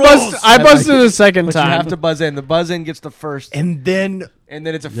like- buzzed it a second But time. you have to buzz in. The buzz in gets the first, and then and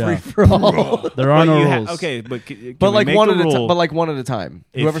then it's a Yeah. free for all. There are but no you rules. okay, but can But we like make one a at a rule time. But like one at a time.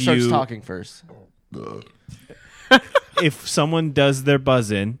 If Whoever starts you- talking first. if someone does their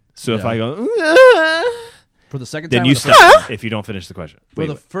buzz in. So if Yeah. I go, For the second then time, you or the first- stop. If you don't finish the question, For Wait,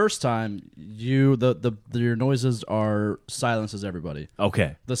 the first time, your noises are silences everybody.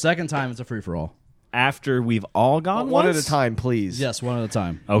 okay. The second time, it's a free for all. After we've all gone One at once? a time, please. Yes, one at a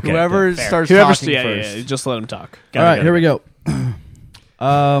time. Okay. Whoever fair. starts Whoever's talking yeah, first. yeah, just let him talk. All right, here we go.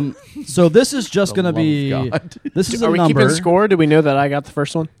 So this is just The going to love be. of God. This is Are a we number. keeping score? Do we know that I got the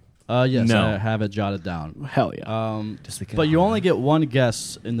first one? Yes, No. I have it jotted down. Hell yeah. But you only get one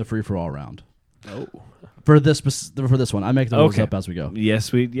guess in the free for all round. Oh. For this one, I make the rules Okay. up as we go.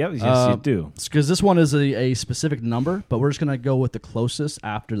 Yes, you do. Because this one is a specific number, but we're just gonna go with the closest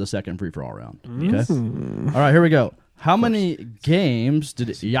after the second free for all round. Okay. All right, here we go. How many games did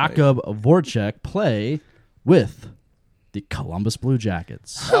Jakub Voracek play with the Columbus Blue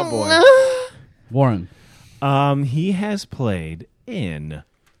Jackets? Oh boy. Warren. He has played in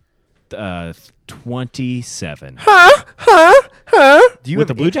 27. Do you With have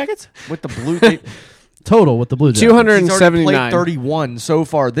the Blue Jackets? with the Blue Jackets? Total with the Blue Jackets. 279. 31 so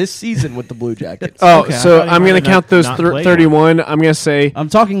far this season with the Blue Jackets. Oh, Okay. so I thought he I'm might going have to count those not played 31. I'm going to say I'm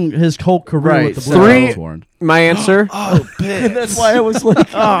talking his whole career Right, with the Blue three- Jackets, Warren. my answer. Oh, bitch. That's why I was like,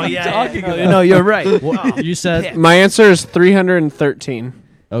 Oh, yeah. No, you're right. Well, you said My answer is 313.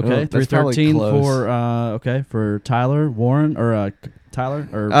 okay, Oh, that's probably 313 close. for for Tyler Warren or Tyler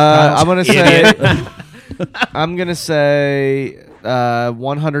or I'm gonna say I'm gonna say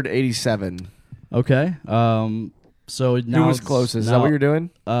 187. okay. So now Who was it's- closest? Is now- that what you're doing?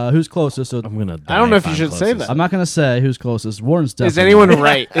 Who's closest? So I'm gonna. I don't know if die you should say that. I'm not gonna say who's closest. Warren's definitely Is anyone not.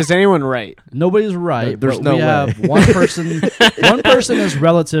 right? Is anyone right? Nobody's right. There's but no we way. have one person. One person is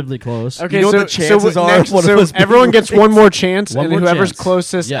relatively close. Okay, You know what so, the chances so are next, one of so us being everyone gets right? one more chance, One and more whoever's chance.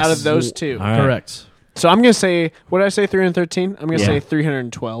 closest Yes. out of those two. All right. Correct. So I'm going to say, what did I say, 313? I'm going to Yeah. say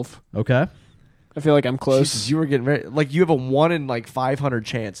 312. Okay. I feel like I'm close, Jesus, you were getting very like you have a 1 in like 500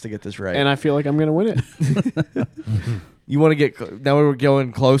 chance to get this right. and I feel like I'm going to win it. you want to get now we're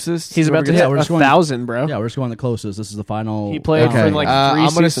going closest. He's about to Yeah, hit we're just going- 1,000, bro. Yeah, we're just going the closest. This is the final. He played Okay, for like 3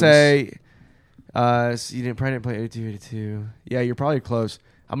 I'm gonna seasons. say. So you probably didn't play 82. Yeah, you're probably close.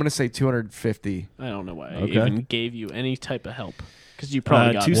 I'm gonna say 250. I don't know why I Okay. even gave you any type of help, because you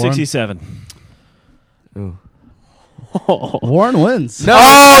probably got 267. Ooh. Warren wins. No,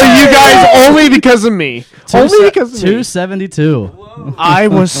 Oh, you guys only because of me. Only because of me. 272. I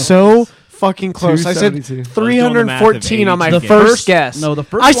was so fucking close. I said 272. 314 on my The first guess. No, the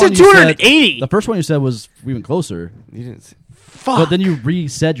first I one said you 280. The first one you said was even closer, You didn't. See. Fuck. but then you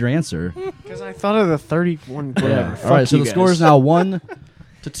re-said your answer. Because I thought of the 31. Whatever. All right, so Fuck the you score guys. is now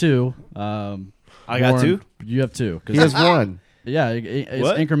 1-2. I got Warren, 2. You have 2. 'cause He has 1. yeah, it's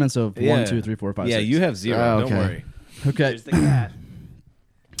What? increments of Yeah. 1, 2, 3, 4, 5, Yeah, 6. you have 0. Oh, Don't okay. worry. Okay. the cat.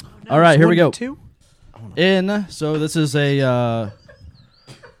 All right, here we go. 1-2? So this is a.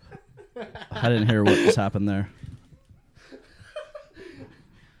 I didn't hear what just happened there.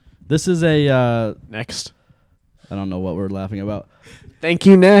 This is a. Next. I don't know what we're laughing about. Thank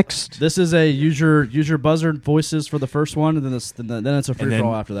you. Next. This is a use your buzzer voices for the first one, and then it's a free And then for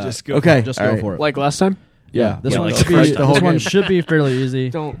all after that. just go Okay. Just all go right. for it. Like last time? yeah, this Yeah, one like should be crush the whole this one game. should be fairly easy.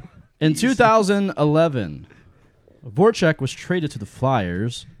 Don't. In 2011, Voracek was traded to the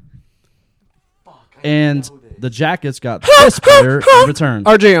Flyers, and the Jackets got this player in return.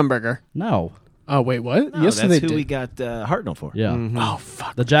 RJ Umberger. No, Oh, wait, what? No, yes, that's they who did. we got Hartnell for. yeah, Oh,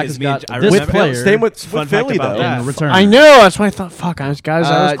 fuck. the Jackets me and- got I this remember- player Same with Fun fact Philly about though. that. in return. I know. That's why I thought, fuck, guys,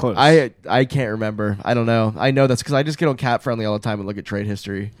 I was close. I can't remember. I don't know. I know that's because I just get on Cat Friendly all the time and look at trade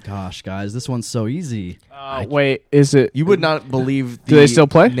history. Gosh, guys, this one's so easy. Wait, is it? You would not believe the Do they still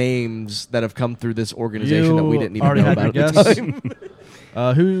play? names that have come through this organization that we didn't even already know had about your at the guess? time.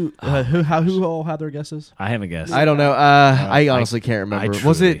 Who all had their guesses? I haven't guessed. I don't know. I honestly can't remember. I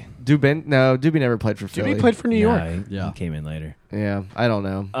Was it truly- Dubin? No, Doobie never played for Philly. He played for New York. Nah, he Yeah. came in later. Yeah, I don't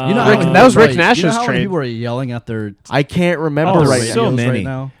know. You know, Rick- how many that was people Rick are- Nash's you know how many trade. people are yelling at their I can't remember Oh, right so now. many. right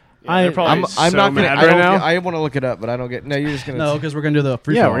now? They're probably I'm so not gonna. mad I, right don't now. get- I want to look it up, but I don't get. No, you're just gonna. No, because we're gonna do the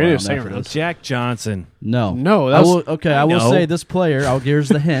free Yeah, throw we're gonna do round second after round. this. Jack Johnson. No, No, I that's- will. Okay, I will No. say this player. Here's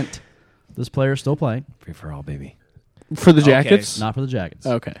the hint. This player is still playing, Free for all, baby. For the Okay. Jackets? not for the Jackets.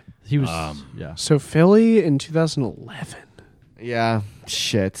 Okay. He was. yeah. So Philly in 2011. Yeah.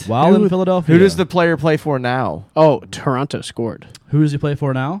 Shit. While in Who- Philadelphia, Who does the player play for now? Oh, Toronto scored. who does he play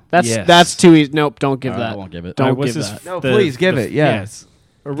for now? Yes. That's too easy. Nope, don't give All right, that. I won't give it. Don't All right, what's give his that. No, please give it, yeah. Yes.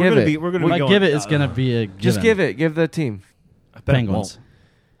 Or Give it. We're gonna If be I going, give it, it's gonna be a Just given. give it. Give the team. I bet it Penguins. won't.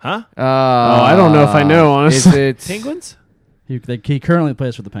 Huh? I don't know if I know, honestly. Is it Penguins? He currently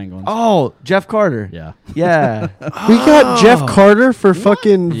plays for the Penguins. Oh, Jeff Carter. Yeah. Yeah. We got Jeff Carter for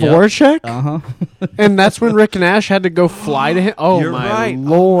fucking Yep. Voracek, Uh huh. and that's when Rick Nash had to go fly to him. Oh You're my right.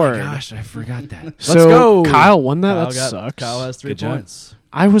 lord! Oh my gosh, I forgot that. So Let's go. Kyle won that. That sucks. Kyle has 3 Good job. points.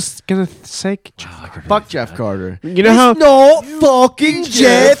 I was gonna say, Fuck Jeff Carter. you know how? Not fucking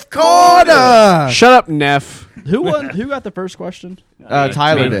Jeff Carter. Shut up, Neff. Who won? Who got the first question?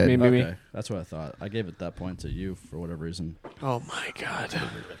 Tyler Me, did. me. Okay, that's what I thought. I gave it that point to you for whatever reason. Oh my god!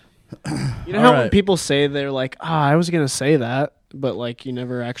 You know All how when right. people say they're like, I was gonna say that, but like you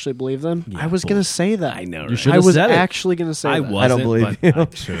never actually believe them. I was gonna say that. I know. You right? should I have was said it. actually gonna say I that. wasn't. don't believe but you.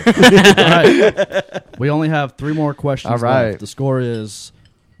 I should've. All right. We only have 3 more questions All right. left. The score is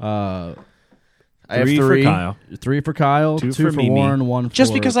I have 3 3 for Kyle. 3 for Kyle, 2 2 for for Mimi. Warren, 1 for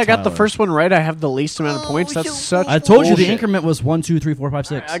Just because I got the Tyler. first one right, I have the least amount of points. That's such. I told you the bullshit. increment was 1, 2, 3, 4, 5,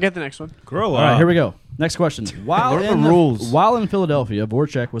 6. I get the next one. Grow All right, here we go. Next question. Learn the rules. While in Philadelphia,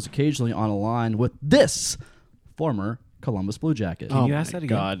 Voracek was occasionally on a line with this former Columbus Blue Jacket. Oh you my ask that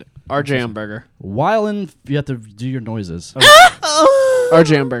again? God. RJ Umberger. Wyland, you have to do your noises.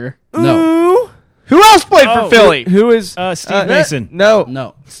 RJ Umberger. No. Who else played Oh, for Philly? Who is Steve Mason. No.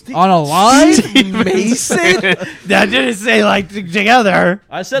 No. On a line? Mason? That didn't say like together.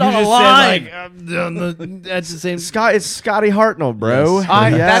 I said You on a just line. said, like, that's the same. Scott, it's Scotty Hartnell, bro. Yes.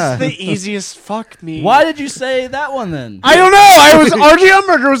 Yeah. That's the easiest. Fuck me. Why did you say that one then? I don't know. I was RJ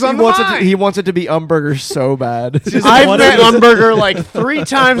Umberger was on he the wants, line. he wants it to be Umberger so bad. I've met Umberger like 3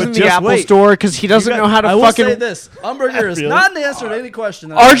 times in the just Apple wait. Store because he doesn't know how to I will fucking. say this. Umberger is not an answer to any question.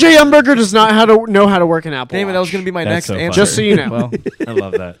 that RJ Umberger does not know how to work an Apple Damn it, that was Watch. going to be my That's next so answer. funny. Just so you know. Well, I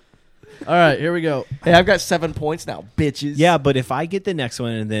love that. all right, here we go. Hey, I've got 7 points now, bitches. Yeah, but if I get the next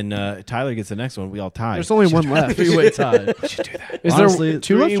one and then Tyler gets the next one, we all tie. There's only one left. Three-way tie. Is Honestly, there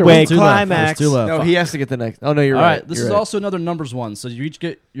 2 left or three-way one? Two left. climax. There's 2 left. No, he has to get the next. Oh, no, you're All right. right, this You're is right. also another numbers one. So you each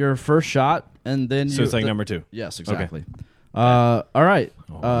get your first shot, and then So you, it's like number 2. Yes, exactly. All right.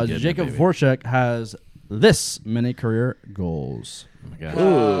 Oh, get me, Jacob baby. Voracek has this many career goals. Oh my gosh.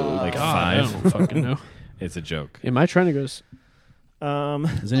 Like I 5. don't fucking know. It's a joke. Am I trying to go? Is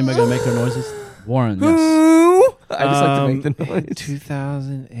anybody going to make their noises? Warren, yes. I just like to make the noise.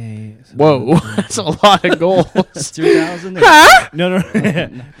 2008. Whoa, that's a lot of goals. 2008. No.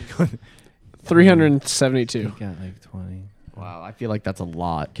 372. Got like 20. Wow, I feel like that's a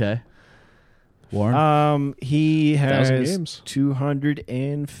lot. Okay. Warren? He 1,000 has games.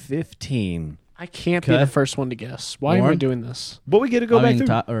 215. I can't be Okay. the first one to guess. Why am I Warren? doing this? But we get to go I back mean,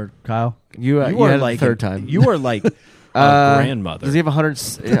 through. or Kyle? You you had are it like the third time. You are like a grandmother. Does he have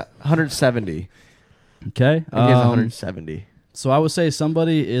 170? Okay. He has 170. So I would say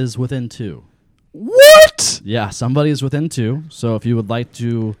somebody is within 2. What? Yeah, somebody is within 2. So if you would like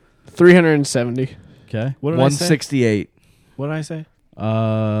to, 370. okay. What did I say? 168. What did I say?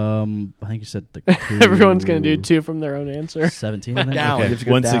 I think you said the Everyone's going to do 2 from their own answer. 17. I think. Down. Okay, You have to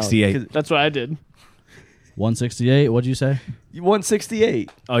go 168. down. That's what I did. 168. What'd you say?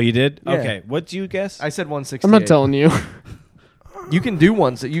 168. Oh, you did? Yeah. Okay. What'd you guess? I said 168. I'm not telling you. You can do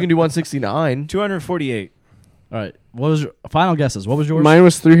one. You can do 169. 248. All right. What was your final guesses? What was yours? Mine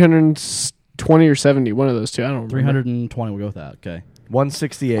was 320 or 70. One of those 2. I don't remember. 320. We'll go with that. Okay.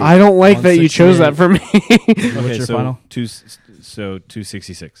 168. I don't like that you chose that for me. Okay, your so final?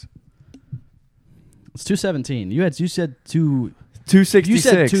 266. It's 217. You said 2. 266. You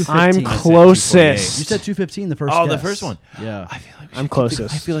said 215. I'm I said closest. You said 215 the first Oh, the guess. first one. Yeah. I feel like we I'm should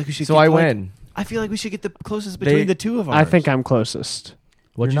closest. I feel like we should. So get I like- win. I feel like we should get the closest They- between the two of ours. I think I'm closest.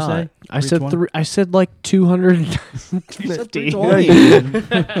 What'd you You're say? not. I said 320? I said like 250. You said 320. No, you didn't.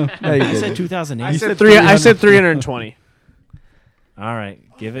 No, you I said didn't. 2008. I said 3. I said 320. All right,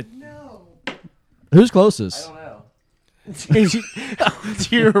 give it. Who's closest?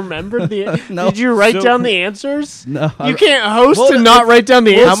 Do you remember the? No. Did you write So- down the answers? No. You can't host Well, and not write down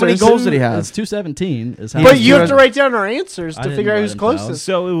the How answers. many goals did he have? It's 217. Is how But many- you have to write down our answers I to didn't figure out write who's them down. closest.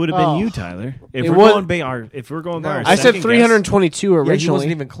 So it would have been Oh. you, Tyler. If It we're would- going by our, if we're going by No. our, I said second guess- 322 Yeah, he originally.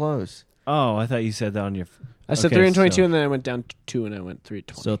 wasn't even close. Oh, I thought you said that on your. I said Okay, 322 so- and then I went down 2 and I went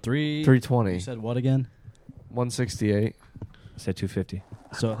 320. So 3. 320. You said what again? 168. I said 250.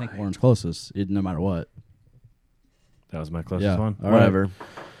 So I think Warren's closest, no matter what. That was my closest Yeah. one. All right. Whatever.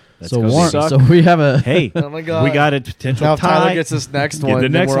 Let's So go Warren. see. So we have a. Hey, Oh my god. we got a potential Now if Tyler tie. gets this next Get one, the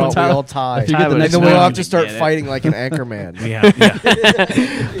then next we're one, all, we Tyler. all tie. If you get the Tyler, next And then one, we'll you have to start get it. fighting like an anchor man. We have, yeah.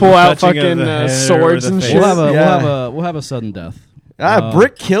 Pull out Touching of fucking the head or swords the and face. shit. We'll have a sudden death.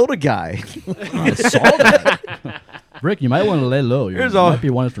 Brick killed a guy. I saw that. Rick, you might want to lay low. You Here's might a- be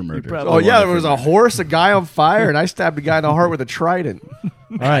wanted for murder. probably- Oh yeah, there was a horse, a guy on fire, and I stabbed a guy in the heart with a trident.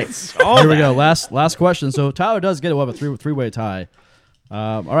 All right, here we go. Last question. So Tyler does get it. We'll have a three-way tie.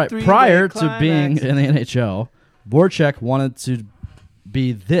 All right. Three-way Prior to being climax. in the NHL, Voracek wanted to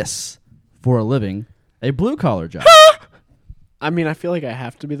be this for a living, a blue-collar job. I mean, I feel like I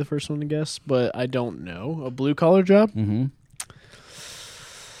have to be the first one to guess, but I don't know. A blue collar job? Mm-hmm.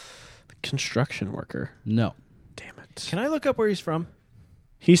 Construction worker. No. Damn it. Can I look up where he's from?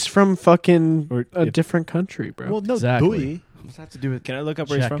 He's from fucking Or a if- different country, bro. Well, no, Exactly. What's that to do with? Can I look up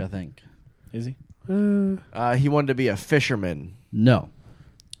where Check, he's I from? think. Is he? He wanted to be a fisherman. No.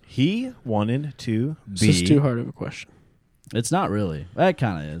 He wanted to this be. is too hard of a question. It's not really. That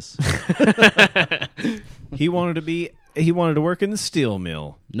kind of is. He wanted to be. He wanted to work in the steel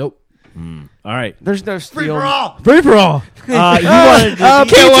mill. Nope. All right. There's no steel. Free for all. He wanted to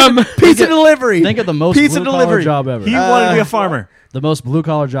Kill him! Pizza delivery. Think of the most Pizza blue-collar delivery. job ever. He wanted to be a farmer. The most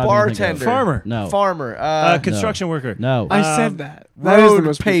blue-collar job you can think of. Bartender. Farmer. No. Farmer. Construction worker. No. I said that. That is the road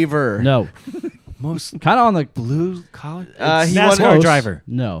most paver. No. Most Kind of on the blue collar. He NASCAR wanted- driver.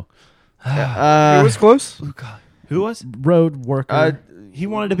 No. It was close. Who was? road worker. He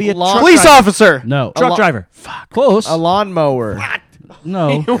wanted to be a Lawn- truck Police driver. officer. no, Truck driver. close. A lawnmower.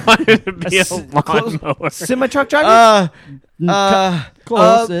 No, Wanted to be a lawnmower. Semi truck driver.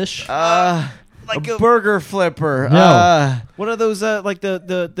 close-ish. Like a burger flipper. No. What are those? Like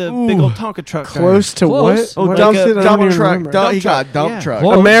the big old Tonka truck. Close to Close. what? Oh, What dump, is it? I don't dump even truck. remember. Dump, he truck. got dump Yeah. truck.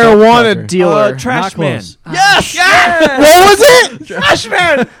 Close. A marijuana Dump dealer. Trash Not man. close. Yes! Yes! What was it? Trash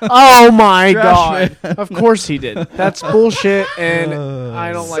man! Oh my Trash god! Of course he did. That's bullshit, and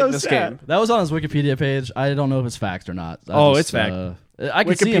I don't like this sad. game. That was on his Wikipedia page. I don't know if it's fact or not. It's fact. I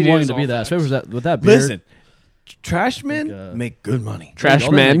can see him Wikipedia wanting is to be all that, fact. especially with that beard. Listen, trash men Like, make good money. Trash They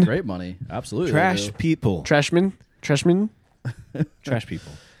make men. great money. Absolutely, Trash they do. people. Trashman. Trash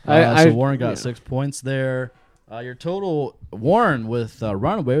people. So Warren got 6 points there. Your total, Warren with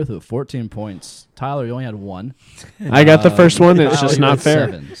runaway with 14 points. Tyler, you only had 1. I got the first one. It's Kyle, just you not had fair.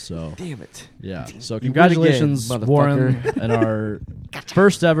 7, so Damn it. yeah. So win congratulations, again, Warren, and our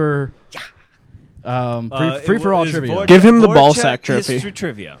first ever free for all trivia. Give him the ball sack trophy. History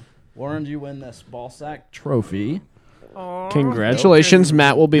trivia. Warren, you win this ball sack trophy. Congratulations,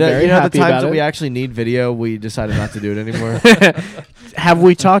 Matt will be very the happy times about that it. we actually need video, we decided not to do it anymore. Have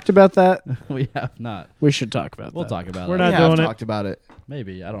we talked about that? We have not. We should talk about We'll that. talk about We're it. not we have doing it. talked about it.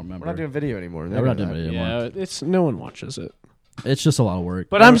 Maybe. I don't remember. We're not doing video anymore. Yeah, we're not doing video anymore. Yeah, it's no one watches it. It's just a lot of work.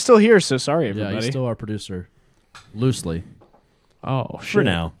 But I'm still here, so sorry, yeah, everybody. he's still our producer. Loosely. Oh shit! For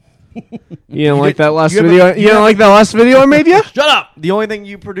now. You don't like that last you have video? a- You don't like that last video I made you? Shut up! The only thing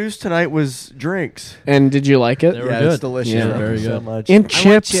you produced tonight was drinks. And did you like it? They were Yeah, good. it's delicious. Yeah. Thank you Very so good. much. And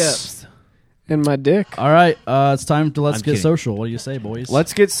chips. And my dick. All right. It's time to let's I'm get kidding. social. What do you say, boys?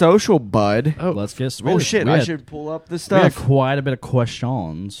 Let's get social, bud. Oh, Let's get Oh shit! I should pull up the We had stuff. quite a bit of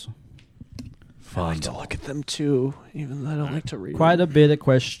questions. I like to look at them too, even though I don't like to read. Quite a bit of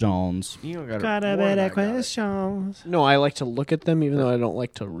questions. You don't gotta- Got a Warren, bit I of got it. questions. No, I like to look at them, even though I don't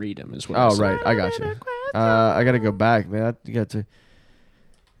like to read them. Is what I Oh said. right, I got you. I gotta go back, man. You got to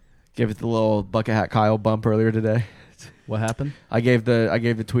give it the little bucket hat Kyle bump earlier today. What happened? I gave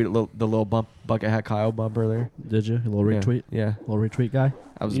the tweet the little bump bucket hat Kyle bump earlier. Did you? A little retweet? Yeah, A little retweet guy?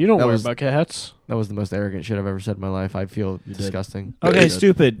 You don't that wear was, bucket hats. That was the most arrogant shit I've ever said in my life. I feel You did. disgusting. Okay, Good.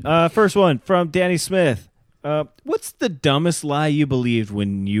 stupid. First one from Danny Smith. What's the dumbest lie you believed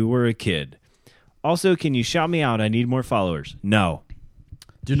when you were a kid? Also, can you shout me out? I need more followers. No.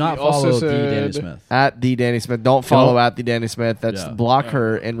 Do not He also follow the Danny said- Smith. At the Danny Smith. Don't follow at the Danny Smith. That's Yeah. block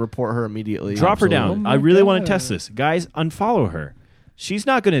her and report her immediately. Drop her Absolutely. down. Oh I my really want God. to test this. Guys, unfollow her. She's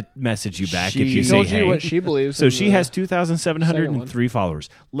not going to message you back if you She say Told you hey. what she believes. So in she the- has 2,703 followers.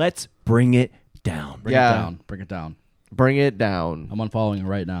 Let's bring it down. Bring Yeah. it down. Bring it down. Bring it down. I'm unfollowing her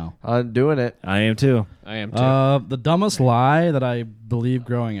right now. I'm doing it. I am too. I am too. The dumbest lie that I believed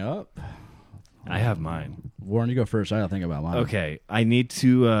growing up. I have mine. Warren, you go first. I gotta think about mine. Okay, I need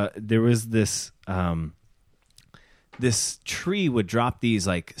to. There was this. This tree would drop these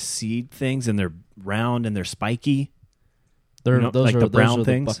like seed things, and they're round and they're spiky. They're, You know, those like are the brown those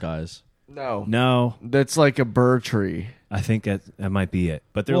are things? The Buckeyes. No. No, That's like a burr tree. I think that might be it.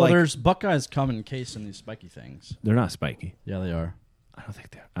 But they're Well, like there's Buckeyes come encased in these spiky things. they're not spiky. Yeah, they are. I don't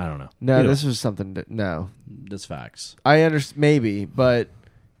think they're. I don't know. No, You know. this was something that, no. That's facts. I understand, maybe, but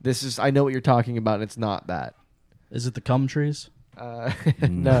this is, I know what you're talking about, and it's not that. Is it the cum trees?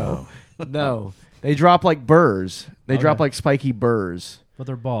 No. No. They drop like burrs. They Okay. drop like spiky burrs, But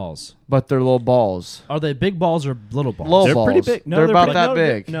they're balls. but they're little balls. Are they big balls or little balls? Little They're balls. pretty big. No, they're about pretty- that no,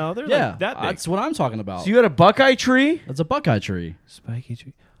 big. No, they're Yeah, like that big. that's what I'm talking about. So you had a Buckeye tree? That's a Buckeye tree. Spiky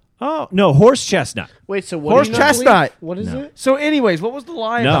tree. Oh no, horse chestnut. Wait, so what? Horse do you not chestnut. believe? What is No. it? So, anyways, what was the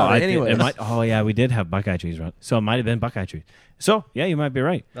lie No, about I it? think Anyways, it might. Oh yeah, we did have Buckeye trees, right? So it might have been Buckeye trees. So yeah, you might be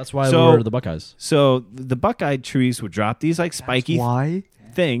right. That's why So- we were the Buckeyes. So the Buckeye trees would drop these like spiky why?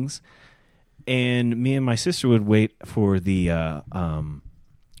 things, and me and my sister would wait for the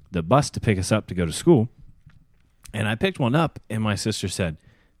bus to pick us up to go to school. And I picked one up, and my sister said,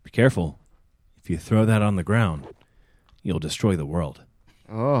 "Be careful. If you throw that on the ground, you'll destroy the world."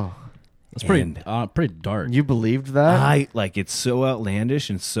 Oh, That's And pretty dark. you believed that? I like it's so outlandish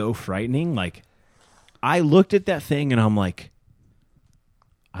and so frightening. Like I looked at that thing and I'm like,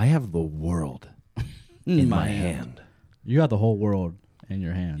 I have the world in my hand. You got the whole world in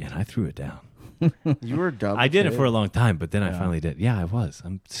your hand. And I threw it down. You were dumb. I did it kid. for a long time, but then I Yeah. finally did. Yeah, I was.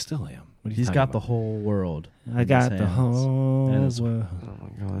 I'm still am. What are you He's talking got the about? whole world. I in got his the hands. whole And his- world Oh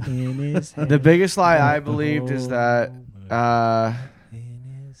my god. in his The biggest lie I believed is that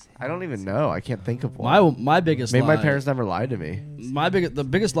I don't even know. I can't think of one. My biggest Maybe lie. my parents never lied to me. The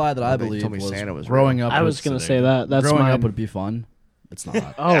biggest lie that I They believe told me was Santa was growing real. up. I was going to say that. That's growing mine. up would be fun. It's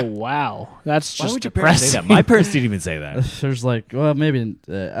not. Oh wow, that's Why just would your parents depressing. say that? My parents didn't even say that. There's like, well, maybe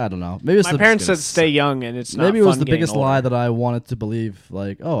I don't know. Maybe it's My the parents said stay young, and it's not maybe it was fun the getting biggest older. lie that I wanted to believe.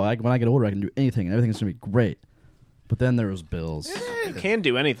 Like, oh, when I get older, I can do anything, and everything's gonna be great. But then there was bills, You can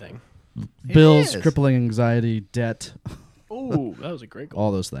do anything. bills, is. crippling anxiety, debt, Ooh, that was a great goal.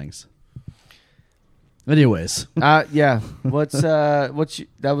 all those things. Anyways, Yeah.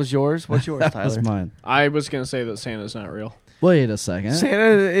 That was yours? What's yours, that Tyler? was mine. I was gonna say that Santa's not real. Wait a second.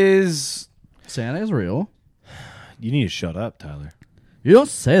 Santa is... Santa is real. You need to shut up, Tyler. You don't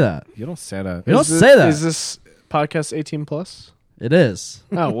say that. You don't set up. You don't Is say that. Is this podcast 18 plus? It is.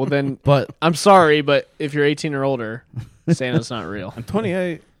 Oh well, then But I'm sorry, but if you're 18 or older, Santa's not real. I'm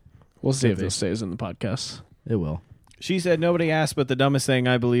 28. We'll see if Could be. this stays in the podcast. it will. She said nobody asked, but the dumbest thing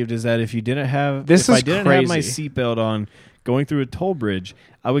I believed is that if you didn't have This if is I didn't have my crazy. seatbelt on going through a toll bridge,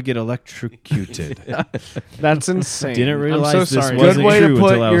 I would get electrocuted. That's insane. Didn't realize I'm so this sorry. wasn't Good way to true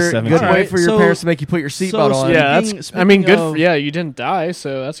put until I was your 17. good way for your So- parents to make you put your seatbelt so on. Yeah, Speaking- that's. I mean, speaking good. of- Yeah, you didn't die,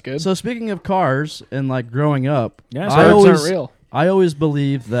 so that's good. So speaking of cars and like growing up, Yeah, Birds I aren't always real. I always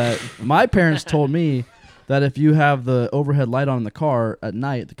believed that my parents told me that if you have the overhead light on in the car at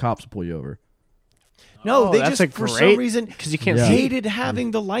night, the cops will pull you over. No, Oh, they that's just a for some great- reason 'cause you can't Yeah. see. hated having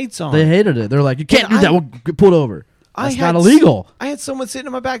the lights on. They hated it. They're like, you can't And do that. I- We'll get pulled over. That's not illegal. I had someone sitting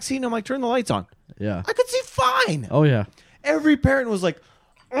in my back seat, and I'm like, turn the lights on. Yeah. I could see fine. Oh yeah. Every parent was like,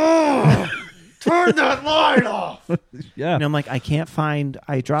 oh, turn that light off. Yeah. And I'm like, I can't find.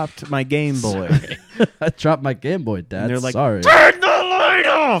 I dropped my Game Boy. I dropped my Game Boy, Dad. And they're like, sorry. turn the light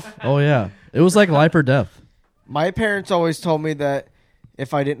off. Oh yeah. It was like life or death. My parents always told me that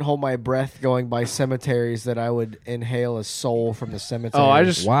if I didn't hold my breath going by cemeteries, that I would inhale a soul from the cemetery. Oh, I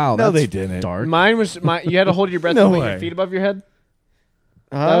just. Wow. No, that's they didn't. Dark. Mine was. You had to hold your breath No and put way. your feet above your head.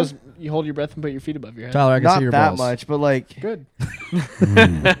 That was. You hold your breath and put your feet above your head. Tyler, I can not see your that balls. much, but like, Good.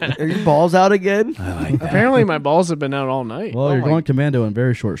 are your balls out again? I like that. Apparently, my balls have been out all night. Well, you're my- going commando in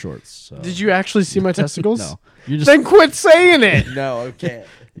very short shorts. So. Did you actually see my testicles? No. You just. Then quit saying it. No, I can't. you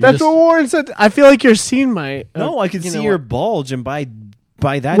That's just- what Warren said. I feel like you're seeing my. No, I can you see know your what? bulge, and by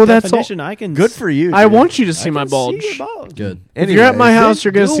that Well, that's definition, I can. Good for you. I dude. want you to I see my can bulge. See your bulge. Good. If you're at my Anyways, house,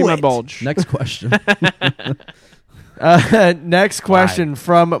 you're gonna do see my it. bulge. Next question. Next question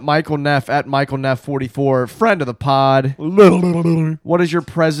from Michael Neff at Michael Neff 44, friend of the pod. What is your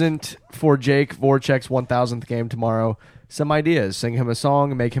present for Jake Voracek's 1000th game tomorrow? Some ideas. Sing him a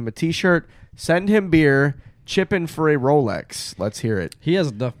song, make him a t-shirt, send him beer, chip in for a Rolex. Let's hear it. He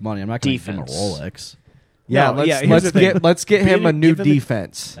has enough money. I'm not going to give him a Defense. Rolex. Yeah, No, yeah, here's let's the thing. get him a new Give him a-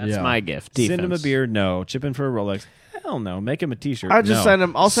 defense. That's Yeah. my gift. Send him a Defense. beer. No. Chip in for a Rolex. Hell no. Make him a T-shirt. I'll just no. send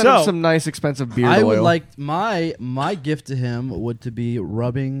him. I'll send him some nice expensive beard I oil. would like my gift to him would to be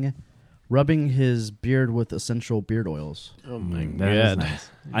rubbing his beard with essential beard oils. Oh my That is god. nice.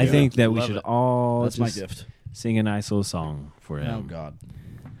 I think that we should all That's my just gift. sing a nice little song for him. Oh God.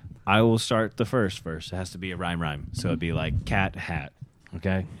 I will start the first verse. It has to be a rhyme. So it'd be like cat hat.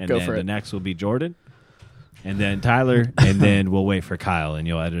 Okay? And Go then for the it. next will be Jordan. And then Tyler. And then we'll wait for Kyle. And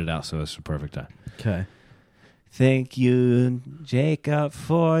you'll edit it out so it's the perfect time. Okay. Thank you, Jacob,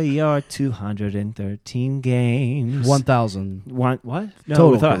 for your 213 games. 1,000 One, what? No,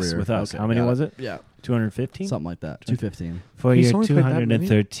 total with us. career. With us. Okay, How many got was it? Yeah, 215? something like that. 215. For He's your only played that many?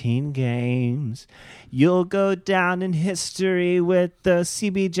 213 games, you'll go down in history with the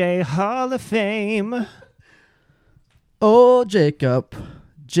CBJ Hall of Fame. Oh, Jacob,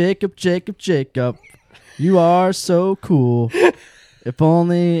 you are so cool. If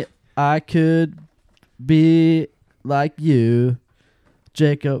only I could be like you,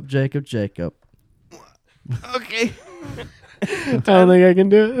 Jacob. Okay. I don't think I can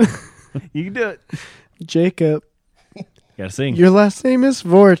do it. You can do it. Jacob, Gotta sing. your last name is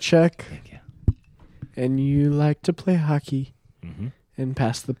Voracek, Thank you. and you like to play hockey Mm-hmm. and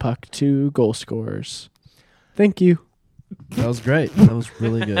pass the puck to goal scorers. Thank you. That was great. That was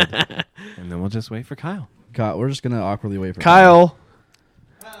really good. And then we'll just wait for Kyle. God, we're just gonna awkwardly wait for Kyle,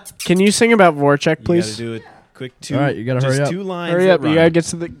 can you sing about Voracek, please? You gotta do it quick. Two. All right, you gotta just hurry up. 2 lines. Hurry that up! You rhyme. gotta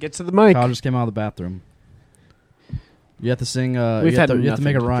get to the mic. Kyle just came out of the bathroom. You have to sing. We've you have had to make a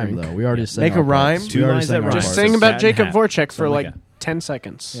nothing to rime drink. though. We already sang Make our a rhyme? parts. 2 We already lines sang that our rhyme. Just parts. sing Cat about and Jacob hat. Voracek for Something like like that. 10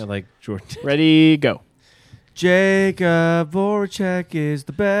 seconds. Yeah, like Jordan. Ready, go. Jacob Voracek is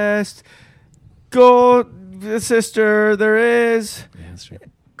the best goal sister there is. Yeah, that's true.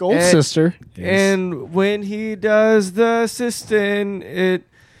 Gold And- sister. Yes. And when he does the assistant, it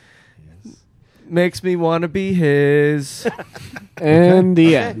makes me want to be his. And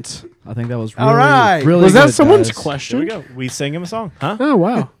the end. I think that was really, All right. really Was that good, someone's guys. There question? we go. We sang him a song. Huh? Oh,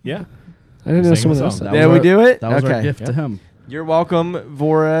 wow. Yeah. I didn't know Sing a someone song. else said That that. Yeah, was we our- do it? That was our Okay. gift Yeah. to him. You're welcome,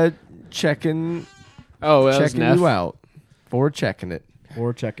 Vora, checking Oh, that was you Neff. out. Vora checking it.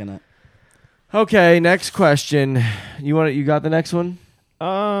 Or checking it. Okay, next question. You got the next one?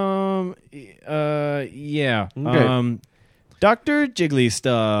 Yeah. Okay. Dr. Jiggly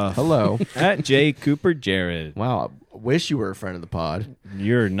Stuff. Hello. At J. Cooper Jared. Wow, I wish you were a friend of the pod.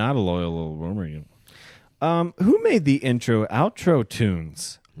 You're not a loyal little worm, are you? Who made the intro outro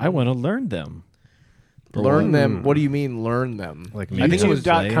tunes? I want to learn them. Learn them. What do you mean learn them? Like I think it was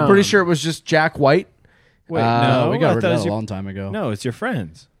YouTube.com. I'm pretty sure it was just Jack White. Wait, No, no, we got I rid thought it of was that a your- long time ago. No, it's your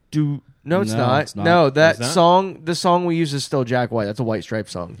friends. No, it's No, not. it's not. No, that It's not? song, the song we use is still Jack White. That's a White Stripe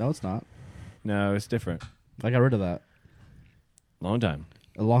song. No, it's not. No, it's different. I got rid of that Long time.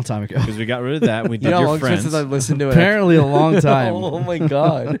 a long time ago. Because we got rid of that. We did You know how your long friends. since I listened to it? Apparently a long time. Oh my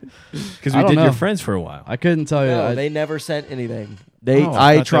god! Because I we don't did your know. friends for a while. I couldn't tell you. No, they never sent anything. They, Oh, I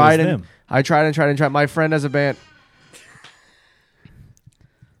thought that was tried and them. I tried and tried and tried. My friend has a band.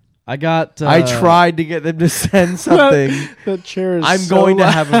 I got. I tried to get them to send something. That chair is I'm so going to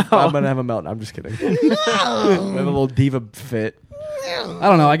loud. have a. I'm going to have a meltdown. I'm just kidding. I have a little diva fit. I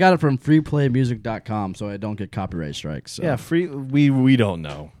don't know. I got it from freeplaymusic.com, so I don't get copyright strikes. So. Yeah, free. We don't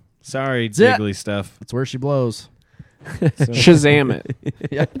know. Sorry, Yeah. Jiggly Stuff. That's where she blows. Shazam it.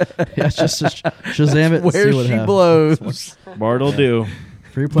 yeah, it's just Shazam it and Where see what she happens. blows. Bart'll do.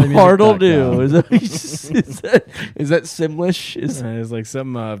 Freeplaymusic.com. Bartle do. Is that Simlish? It's like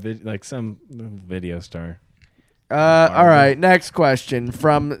some some video star. All right, next question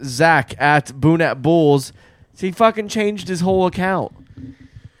from Zach at Boonette Bulls. So he fucking changed his whole account.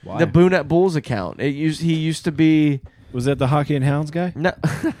 Why? The Boonette Bulls account. He used to be Was that the Hockey and Hounds guy? no.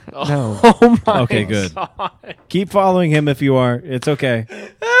 No. Oh my Okay, good. God. Keep following him if you are. It's okay.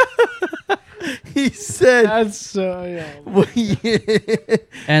 He said That's so yeah.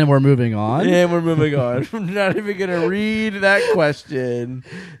 And we're moving on. and we're moving on. I'm not even gonna read that question.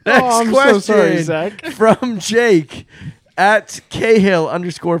 Next Oh, I'm question so sorry, Zach. from Jake at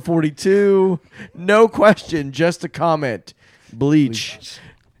Cahill_42. No question, just a comment. Bleach.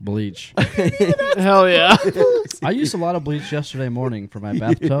 Bleach. Hell yeah. I used a lot of bleach yesterday morning for my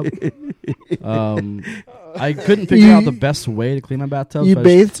bathtub. I couldn't figure out the best way to clean my bathtub. so I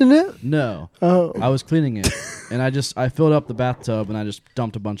just- in it? No. Oh. I was cleaning it, and I filled up the bathtub, and I just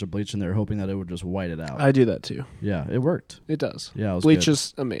dumped a bunch of bleach in there, hoping that it would just white it out. I do that too. Yeah, it worked. It does. Yeah, it was Bleach good.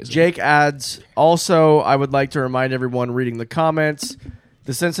 is amazing. Jake adds, also, I would like to remind everyone reading the comments,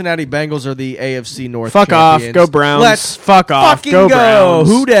 the Cincinnati Bengals are the AFC North Fuck off. champions. Go Browns. Let's fuck off. fucking Go go. Browns.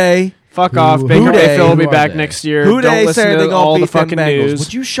 Who day? Fuck Who- off. who Baker they? Mayfield will be Who are back they? next year. Who Don't day listen say to they're going all to the beat them fucking Bengals? news.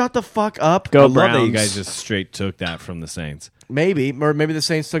 Would you shut the fuck up? Go I love that Browns. you guys just straight took that from the Saints. Maybe. Or maybe the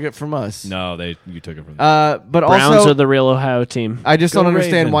Saints took it from us. No, you took it from them. But Browns also, are the real Ohio team. I just Go don't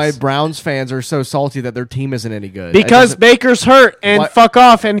understand why Ravens. Browns fans are so salty that their team isn't any good. Because Baker's hurt and Why- fuck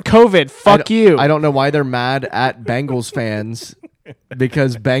off and COVID. Fuck you. I don't know why they're mad at Bengals fans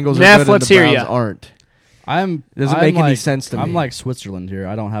because Bengals are Neff, good and let's the hear Browns ya. aren't. Doesn't make any sense to me. I'm like Switzerland here.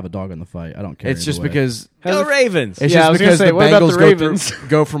 I don't have a dog in the fight. I don't care. It's just either way. because Go Ravens. it's Yeah, I just was gonna because say, the what about Bengals the go, Ravens?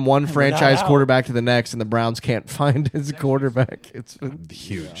 go from one franchise quarterback to the next, and the Browns can't find his quarterback. It's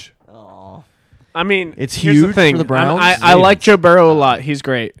Huge. I mean, It's here's the huge thing. for the Browns. I like Joe Burrow a lot. He's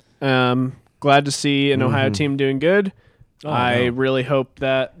great. Glad to see an Ohio team doing good. I no. really hope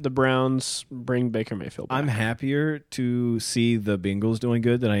that the Browns bring Baker Mayfield back. I'm happier to see the Bengals doing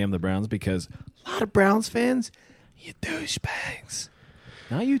good than I am the Browns because a lot of Browns fans, you douchebags.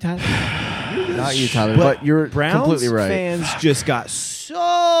 Not you, Tyler. not you, Tyler, but you're Browns completely right. fans just got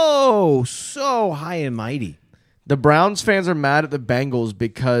so high and mighty. The Browns fans are mad at the Bengals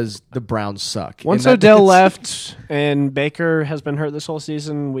because the Browns suck. Once And that- Odell that's- left and Baker has been hurt this whole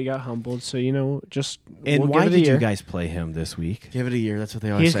season, we got humbled. So, just And we'll why give it a did you year. guys play him this week? Give it a year. That's what they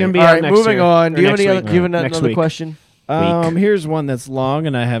always He's say. gonna be All out right, next moving year. on. Or Do you have next any other? week. Do you have Next another week. question? Here's one that's long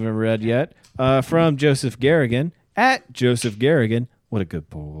and I haven't read yet. From Joseph Garrigan at Joseph Garrigan. What a good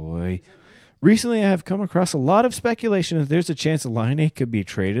boy. Recently, I have come across a lot of speculation that there's a chance Line could be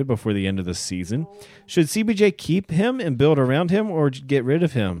traded before the end of the season. Should CBJ keep him and build around him or get rid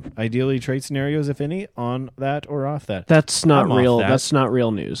of him? Ideally, trade scenarios, if any, on that or off that. That's not I'm off real. that. That's not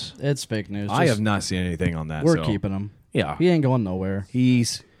real news. it's fake news. I Just- have not seen anything on that. We're so. keeping him. Yeah. He ain't going nowhere. He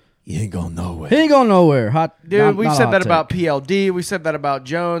ain't going nowhere. He ain't going nowhere. Hot, Dude, not- we've not a said hot that take. about PLD. We said that about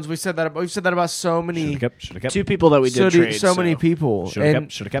Jones. We've said that about so many Should've kept. Two people that we did trade. so many people. Should've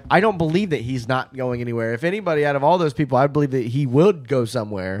And kept. I don't believe that he's not going anywhere. If anybody out of all those people, I believe that he would go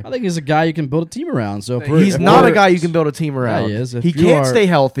somewhere. I think he's a guy you can build a team around. So if He's not a guy you can build a team around. he is. If He you can't are- stay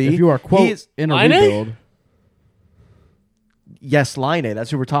healthy. If you are quote He's- in a Line? rebuild, Yes, Line. That's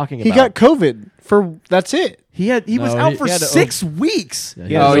who we're talking He about. got COVID that's it. He was No, out he- for he had 6 weeks. Yeah,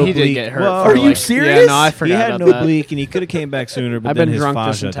 He had an he did oblique. get hurt. Well, for Are you like- serious? Yeah, no, I He forgot had about an that. oblique, and he could have came back sooner. But I've then been his drunk this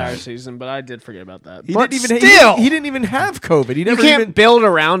fascia entire died. season, but I did forget about that. He But didn't even. still, He didn't even have COVID. He you never can't even. build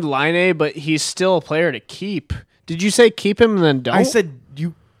around Line, but he's still a player to keep. Did you say keep him and then don't? I said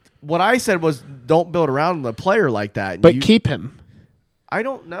you. What I said was don't build around the player like that. but You- keep him. I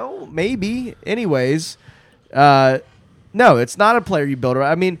don't know. Maybe. Anyways, no, it's not a player you build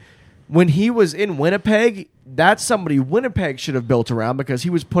around. I mean, when he was in Winnipeg, that's somebody Winnipeg should have built around because he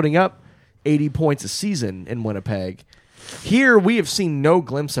was putting up 80 points a season in Winnipeg. Here, we have seen no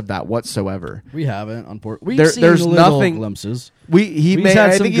glimpse of that whatsoever. We haven't. Unfortunately, There's there's nothing- nothing glimpses. He He's made. had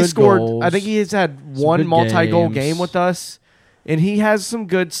I some think he good scored. goals, I think he has had some one good multi-goal games. game with us, and he has some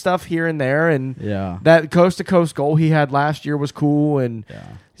good stuff here and there. And Yeah. that coast-to-coast goal he had last year was cool. And Yeah.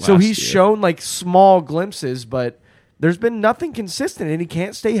 so Last he's year. shown like small glimpses, but there's been nothing consistent, and he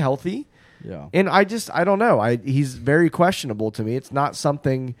can't stay healthy. Yeah. And I don't know. He's very questionable to me. It's not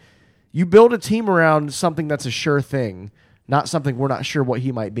something you build a team around something that's a sure thing, not something we're not sure what he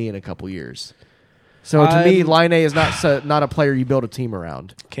might be in a couple years. So to me, Line is not a player you build a team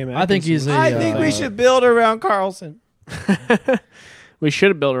around. I think he's a. I think we should build around Carlson. We should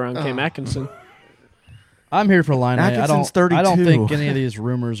have built around Cam Atkinson. I'm here for Line. I Atkinson's don't. I don't 32. think any of these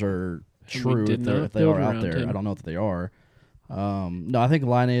rumors are true did not if they build are out around there. him. I don't know if they are. No, I think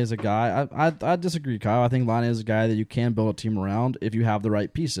Line is a guy. I disagree, Kyle. I think Line is a guy that you can build a team around if you have the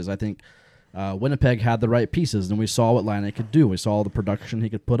right pieces. I think Winnipeg had the right pieces, and we saw what Line could do. We saw the production he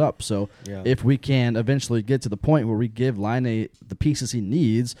could put up. So if we can eventually get to the point where we give Line the pieces he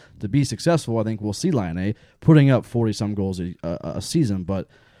needs to be successful, I think we'll see Line putting up 40-some goals a season. But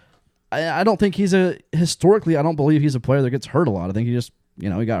I don't think historically, I don't believe he's a player that gets hurt a lot. I think he just, he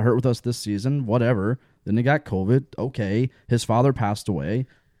got hurt with us this season, whatever. Then he got COVID. Okay. His father passed away.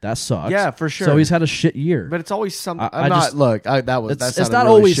 That sucks. Yeah, for sure. So he's had a shit year. But it's always something. I just- That's it's not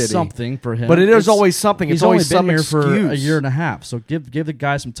always something for him. But it is It's- always something. It's He's always only been some here for a excuse. year and a half. So give the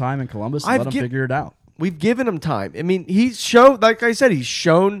guy some time in Columbus and I've let him gi- figure it out. We've given him time. I mean, he's showed, like I said, he's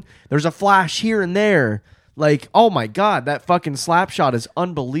shown there's a flash here and there. Like, oh my God, that fucking slap shot is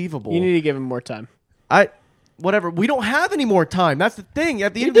unbelievable. You need to give him more time. Whatever. We don't have any more time. That's the thing.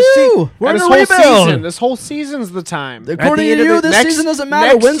 At the end We of the do. season, We're And in this a whole rebuild. season, this whole season's the time. According to end of you, the- this Next- season doesn't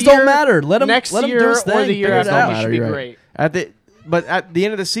matter. next Wins year- don't matter. Let him next let him year do his or thing. the year Figure it after out. he should be great. But at the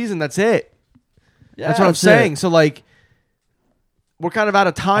end of the season, that's it. Yeah, That's what I'm that's it. saying. So like, we're kind of out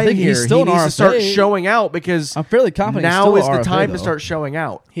of time think here. he's still he an needs to start RFA. showing out because I'm fairly confident he's now still is the RFA, time though. to start showing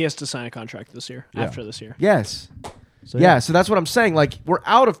out. He has to sign a contract this year. Yeah. After this year, Yes. So, Yeah. So that's what I'm saying. Like, we're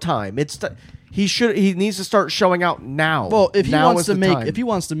out of time. He needs to start showing out now. Well, if he Now wants is to the make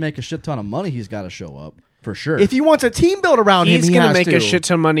time. a shit ton of money, he's got to show up for sure. If he wants a team built around he's him, he gonna has make to. a shit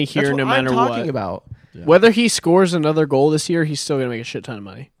ton of money here, That's no what matter I'm talking what. about. Whether he scores another goal this year, he's still gonna make a shit ton of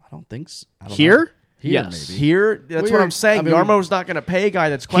money. I don't think so. I don't Here? know. Here, Yes. maybe. Here, that's what I'm saying. Yarmo's not going to pay a guy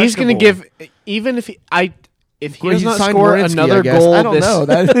that's He's questionable. gonna give even if he Well, does he not signed score Werenski, I another guess. goal. I don't know.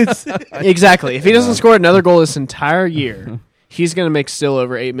 That is, Exactly. If he doesn't score another goal this entire year, he's going to make still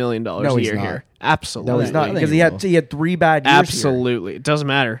over $8 million No, a he's year not. here. Absolutely. no, he's not I think because he he will. had 3 bad years. Here. Absolutely. It doesn't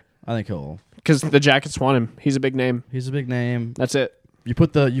matter I think he'll. because the Jackets want him. He's a big name. He's a big name. That's it. You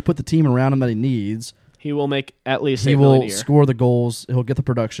put the team around him that he needs. He will make at least He $8 million will a year. score the goals. He'll get the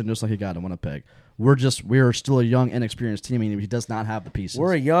production just like he got in Winnipeg. We're still a young, inexperienced team, and he does not have the pieces.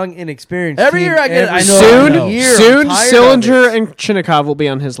 We're a young, inexperienced. Every team. year I get it. I know, Soon, I know. Year, soon, I'm tired of Sillinger it. and Chinnikov will be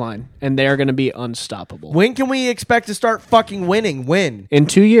on his line, and they are going to be unstoppable. When can we expect to start fucking winning? When? In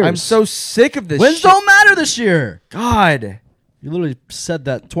 2 years. I'm so sick of this. Wins shit. don't matter this year. God. You literally said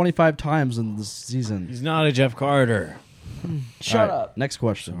that 25 times in this season. He's not a Jeff Carter. Shut up. Next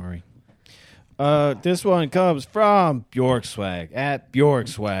question. Sorry. This one comes from Bjork Swag at Bjork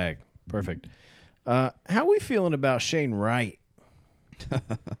Swag. Perfect. How are we feeling about Shane Wright?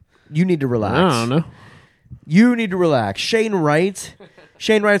 You need to relax. I don't know. You need to relax. Shane Wright's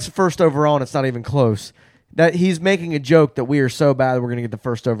the first overall, and it's not even close. That he's making a joke that we are so bad we're going to get the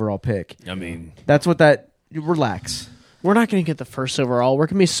first overall pick. I mean, That's what that. Relax. We're not going to get the first overall. We're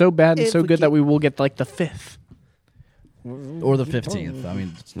going to be so bad and If so we good get- that we will get like the 5th. Or the 15th. I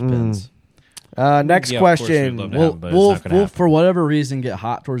mean, it depends. Next yeah, of course we'd question. love to We'll, have him, but it's we'll, not gonna we'll happen. for whatever reason, get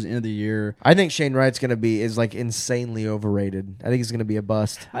hot towards the end of the year. I think Shane Wright's is like insanely overrated. I think he's going to be a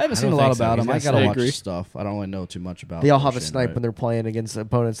bust. I haven't I seen a don't lot think so. about He's him. I got got to some- watch I agree. his stuff. I don't really know too much about They all have a Shane snipe Wright. when they're playing against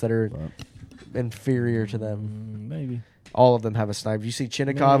opponents that are But- inferior to them. maybe. All of them have a snipe. You see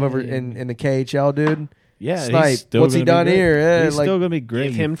Chinnikov over in the KHL, dude. Yeah, Snipe, he's still what's he gonna be done great. here? Yeah, He's like- still going to be great.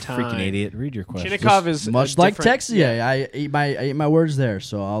 Give him you freaking time. idiot. Read your question. Shinnikov is Much a like different- Texier, I ate my words there,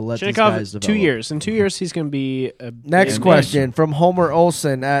 so I'll let these guys Shinnikov, develop. 2 years. In 2 years, he's going to be a Next big- question from Homer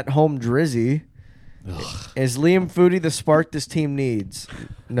Olson at Home Drizzy. Is Liam Foodie the spark this team needs?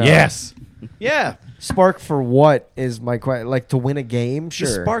 No. Yes. Yeah. Spark for what is my question? Like to win a game? The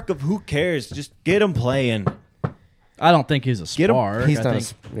Sure. spark of who cares. Just get him playing. I don't think he's a Get him- spark. He's I not a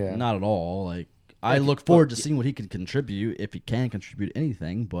think yeah. not at all. Like I look forward to seeing what he can contribute if he can contribute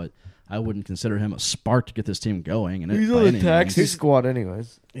anything, but I wouldn't consider him a spark to get this team going. And He's by on any the taxi means. squad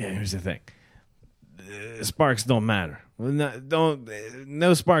anyways. Yeah, here's the thing. Sparks don't matter.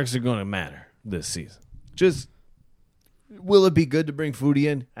 No sparks are going to matter this season. Just, will it be good to bring Foodie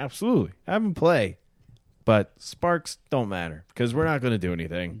in? Absolutely. Have him play. But sparks don't matter because we're not going to do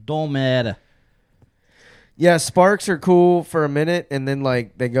anything. Don't matter. Yeah, sparks are cool for a minute and then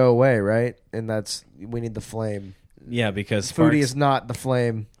like they go away, right? And we need the flame. Yeah, because sparks, Foodie is not the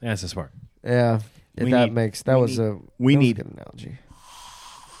flame. that's a spark. Yeah. If We that need- makes that we was need- a we that was need- a good analogy.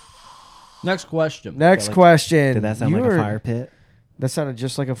 Next question. Next question. Did that sound like You a were- fire pit? That sounded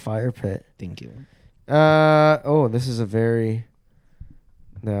just like a fire pit. Thank you. This is a very.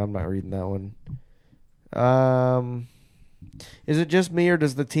 No, I'm not reading that one. Is it just me or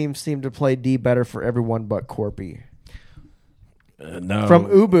does the team seem to play D better for everyone but Corpy? No. From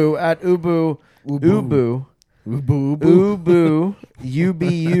Ubu at Ubu Ubu Ubu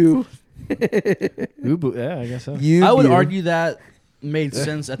UBU Ubu, yeah, I guess so. I would UBU. argue that made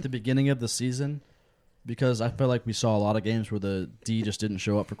sense at the beginning of the season because I feel like we saw a lot of games where the D just didn't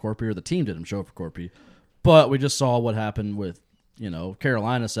show up for Corpy or the team didn't show up for Corpy. But we just saw what happened with,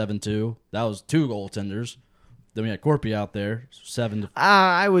 Carolina 7-2. That was 2 goaltenders. Then we had Corpy out there, 7 to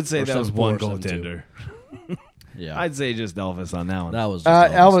I would say Or that was 7-4, one 7-2. goaltender. yeah. I'd say just Elvis on that one. that was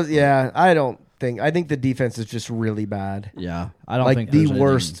just Elvis, yeah, I think the defense is just really bad. yeah. I don't Like think the there's anything-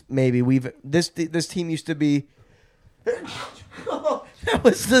 worst maybe this team used to be that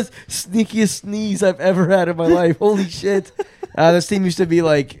was the sneakiest sneeze I've ever had in my life. Holy shit. This team used to be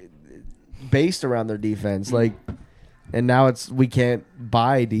like based around their defense, like, and now we can't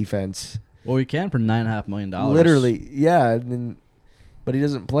buy defense. Well, we can for $9.5 million. Literally, yeah. But he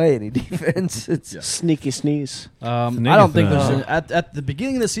doesn't play any defense. It's Sneaky sneeze. I don't think there's Nathan. at the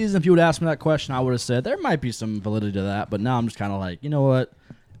beginning of the season. If you would ask me that question, I would have said there might be some validity to that. But now I'm just kind of like, you know what,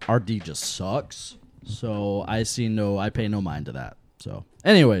 our D just sucks. So I pay no mind to that. So,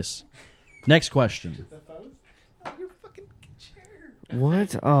 anyways, next question.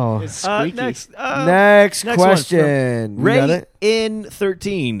 what? Oh, It's squeaky. next next one question. You got Ray it? in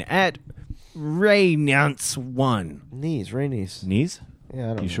 13 at Ray Nance 1. Ray Knees. Knees? Yeah, I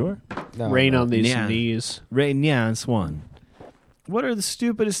don't know. You sure? No, Rain no. on these Yeah. knees. Ray Nance 1. What are the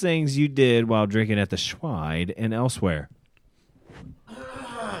stupidest things you did while drinking at the Schweid and elsewhere?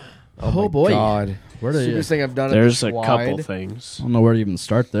 Oh, my boy. God. Where do you? Stupidest thing I've done. There's at a the couple Schweid. things. I don't know where to even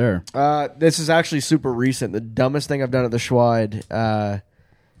start there. This is actually super recent. The dumbest thing I've done at the Schweid.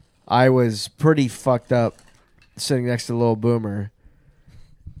 I was pretty fucked up sitting next to Lil Boomer,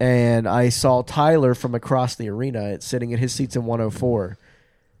 and I saw Tyler from across the arena sitting in his seats in 104,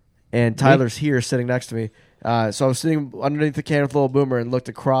 and Tyler's here sitting next to me. So I was sitting underneath the can with Lil Boomer and looked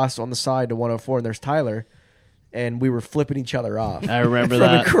across on the side to 104, and there's Tyler, and we were flipping each other off. I remember From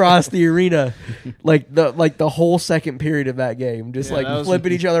that. across the arena, like the whole second period of that game, just Yeah, like that was-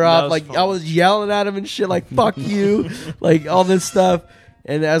 flipping each other that off. was Like fun. I was yelling at him and shit, like "fuck you," like all this stuff.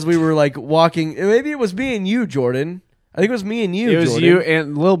 And as we were like walking, maybe it was me and you, Jordan. I think it was me and you. It was Jordan. you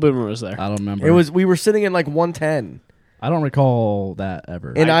and Lil Boomer was there. I don't remember. We were sitting in like 110, I don't recall that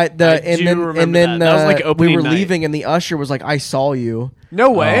ever. and I do remember that. That was, like, we opening were night. leaving, and the usher was like, "I saw you."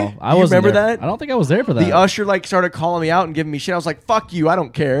 No way. Oh, I You wasn't remember there. that? I don't think I was there for that. The usher like started calling me out and giving me shit. I was like, "Fuck you, I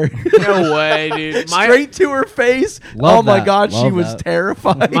don't care." No way, dude. Straight to her face. Love Oh my that. god, she Love was that.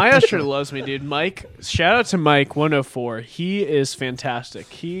 terrified. My usher loves me, dude. Mike, shout out to Mike 104. He is fantastic.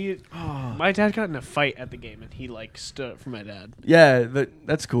 My dad got in a fight at the game, and he like stood up for my dad. Yeah,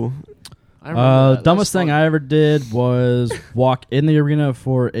 that's cool. I remember that. Dumbest That was thing fun. I ever did was walk in the arena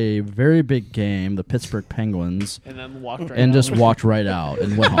for a very big game, the Pittsburgh Penguins, and then walked right and out. just walked right out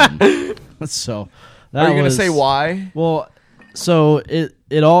and went home. So that Are you gonna was- say why? Well, so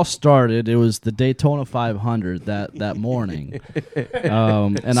it all started. It was the Daytona 500 that morning,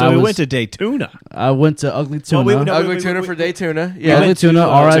 and So I we was, went to Daytona. I went to Ugly Tuna. Well, no, Ugly we- tuna we- for Daytona. we Yeah. Ugly went to, Tuna, it's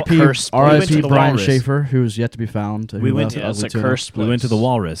a R.I.P. cursed place. We went to R.I.P. the Brian Walrus. Schaefer, who's yet to be found. We who went left to- Yeah, it's Ugly a Tuna. cursed We went to the place.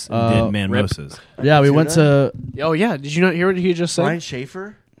 Walrus and did Man Roses. Yeah, we Tuna? went to. Oh yeah, did you not hear what he just said? Brian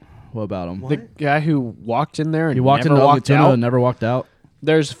Schaefer. What about him? The guy who walked in there and He walked never into Ugly walked Tuna out. and never walked out.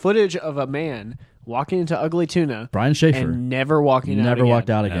 There's footage of a man walking into Ugly Tuna, Brian Schaefer and never walking out never again. walked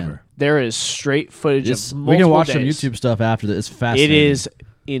out again. Never. There is straight footage It's- of we multiple can watch days. some YouTube stuff after this. It's It fascinating. is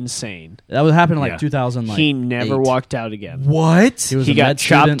insane. That was happening like Yeah. 2000. Like, He never 8. walked out again. What? He was He a got med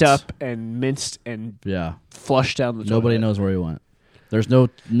chopped student. up and minced and Yeah, flushed down the toilet. nobody knows where he went. There's no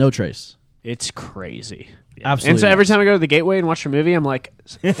trace. It's crazy. Absolutely. And so every nuts. time I go to the Gateway and watch a movie, I'm like,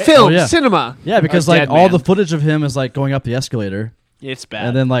 film, yeah. cinema. Yeah, because A like dead all man. the footage of him is like going up the escalator, It's bad.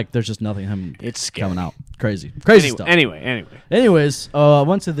 and then like there's just nothing him It's scary. coming out. Crazy anyway, stuff. Anyway. Anyways, I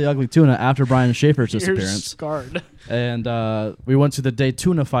went to the Ugly Tuna after Brian Schaefer's You're disappearance, scarred. and we went to the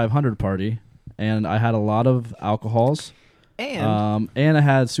Daytona 500 party, and I had a lot of alcohols, and I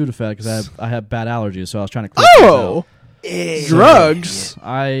had Sudafed because I had bad allergies, so I was trying to clear things Drugs. out.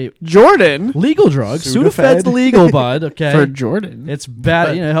 I Jordan. legal drugs. Sudafed? Sudafed's legal, bud. Okay, For Jordan. it's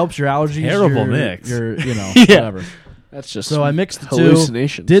bad. You know, it helps your allergies. Terrible your, mix. Your, Yeah. whatever. That's just So I mixed the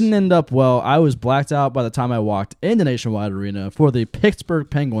hallucinations. two. Didn't end up well. I was blacked out by the time I walked into Nationwide Arena for the Pittsburgh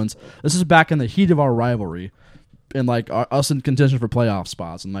Penguins. This is back in the heat of our rivalry, and like us in contention for playoff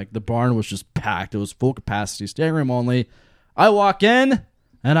spots. And like the barn was just packed. It was full capacity, standing room only. I walk in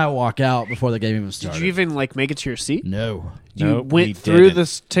and I walk out before the game even started. Did you even like make it to your seat? No. You Nope, we went through didn't.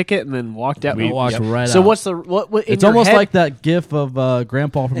 this ticket and then walked out. I walked right So out. what's the what? In It's your almost head- like that gif of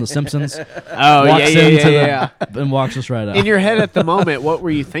Grandpa from The Simpsons. oh walks yeah, into yeah. and walks us right out. In your head at the moment, what were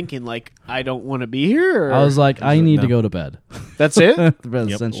you thinking? Like, I don't want to be here. Or? I was like, I need to No. go to bed. that's it.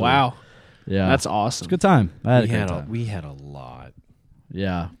 Essentially. Wow, Yeah. that's awesome. Good time. I had a We good had time. we had a lot.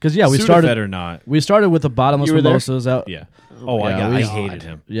 Yeah, because we Sudafed started. or not. We started with the bottomless You were there? mimosas out. Yeah. Oh, Yeah, I we- hated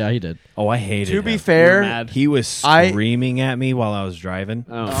him. Yeah, he did. Oh, I hated To him. be You're fair, mad. He was I- screaming at me while I was driving.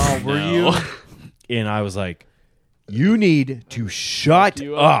 Oh, were no. And I was like, "You need to shut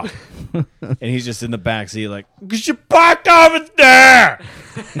you up." And he's just in the back seat, like, "'Cause you parked over there."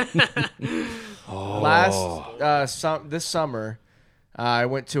 This summer, I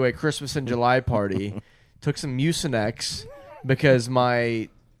went to a Christmas in July party, took some Mucinex because I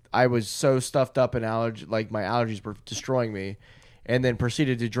was so stuffed up and my allergies were destroying me, and then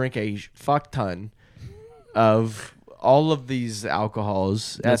proceeded to drink a fuck ton of all of these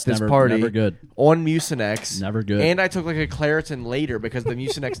alcohols That's at this never- party never good. on Mucinex. Never good. And I took like a Claritin later because the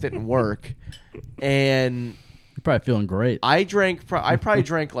Mucinex didn't work, and You're probably feeling great. I probably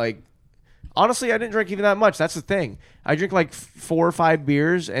drank like, honestly, I didn't drink even that much. That's the thing. I drink like 4 or 5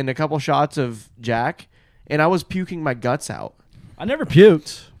 beers and a couple shots of Jack, and I was puking my guts out. I never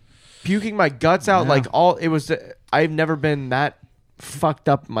puked. Puking my guts out Yeah. like all it was. I've never been that fucked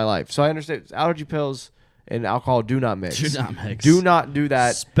up in my life. So I understand allergy pills and alcohol do not mix. Do not mix. Do not do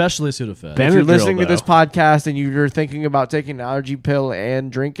that. Especially Sudafed. Ben- If you're Benadryl, listening to this though. podcast and you're thinking about taking an allergy pill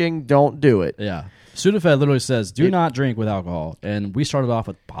and drinking, don't do it. Yeah. Sudafed literally says, do not drink with alcohol. And we started off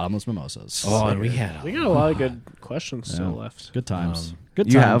with bottomless mimosas. Oh, and we had We got a lot of good questions still left. Good times. Good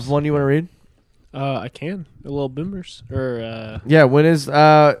You times. have one you want to read? I can a little bimbers or Yeah. When is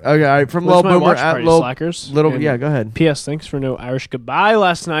okay? All right, from when's Lil my Boomer watch at party, Lil slackers? Little. And Yeah. Go ahead. P.S. Thanks for no Irish goodbye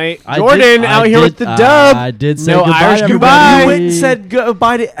last night. I Jordan did- out I here did- with the dub. I did say No goodbye Irish to goodbye. everybody. You went and said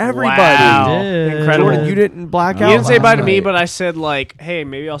goodbye to everybody. Wow. I did. Incredible. Jordan, you didn't black You out. didn't say bye to me, last but night. I said like, "Hey,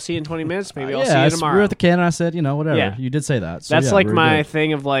 maybe I'll see you in 20 minutes. Maybe I'll yeah, see you we tomorrow." were at the can and I said, whatever. Yeah. You did say that. So That's yeah, like we were my good.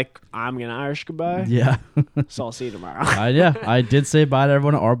 thing of like, I'm gonna Irish goodbye. Yeah. So I'll see you tomorrow. Yeah. I did say bye to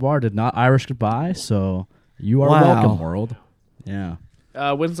everyone at our bar. Did not Irish goodbye. So you are Wow. welcome, world. Yeah.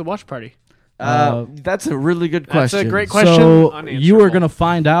 When's the watch party? That's a really good That's question. a great question. So Unanswerable. you are going to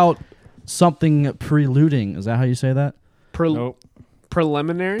find out something preluding. Is that how you say that?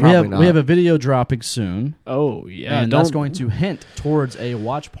 Preliminary. We Probably have not. we have a video dropping soon, Oh yeah, and don't- that's going to hint towards a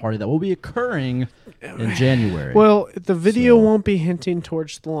watch party that will be occurring in January. Well, the video So- won't be hinting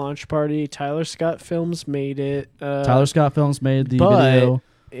towards the launch party. Tyler Scott Films made it. Tyler Scott Films made the but video.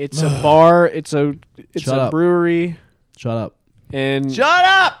 it's a bar. It's a Shut up. brewery, Shut up. and Shut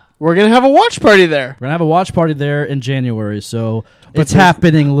up. we're gonna have a watch party there. We're gonna have a watch party there in January, so it's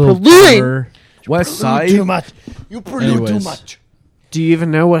happening a little Preluding. sooner. West Side. too much. You pollute too Anyways. much. Do you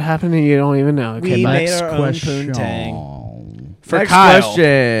even know what happened? And you don't even know. Okay, We bye. made Next our own question. poontang. For Next Kyle.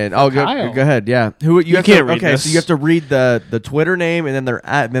 question. Oh, Kyle. go ahead. Yeah. Who you have can't to, read okay, this. so you have to read the Twitter name and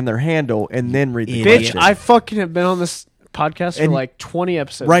then their handle and then read the Idiot. Bitch, question. I fucking have been on this podcast for And- like 20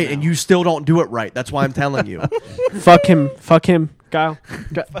 episodes. right, now. and you still don't do it right. That's why I'm telling you. Fuck him, Kyle.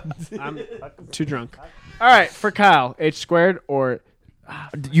 I'm too drunk. All right, for Kyle, H squared or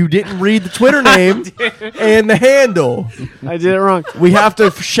You didn't read the Twitter name and the handle. I did it wrong. We have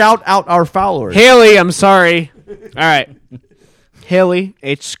to shout out our followers. Haley, I'm sorry. All right, Haley,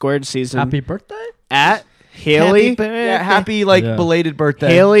 H squared season Happy birthday! at Haley. Happy like Yeah. belated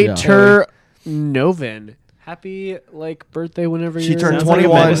birthday. Haley Yeah. Tur Novin. Happy birthday whenever She you're turned Sounds like a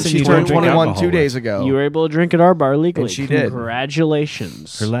 21. medicine She you turned don't drink 21 alcohol 2 with. days ago. You were able to drink at our bar legally. And she did.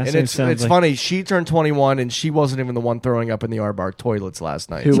 Congratulations. Her last And name it's sounds like funny. She turned 21, and she wasn't even the one throwing up in the R Bar toilets last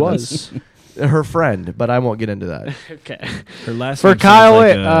night. Who So was? that's her friend? But I won't get into that. Okay. her last For name sounds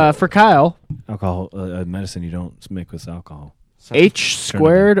Kyle, like for Kyle, alcohol medicine you don't mix with alcohol. H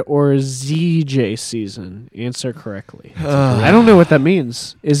squared or ZJ season? Answer correctly. I don't know what that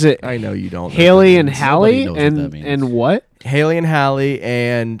means. Is it I know you don't. Haley and Nobody Hallie knows what that and means. what? Haley and Hallie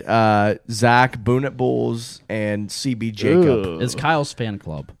and Zach Boone at Bulls and CB Jacob. Ooh. It's Kyle's fan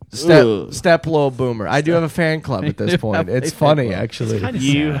club. Step Little Boomer. I do have a fan club at this You point. have a It's fan funny club. actually.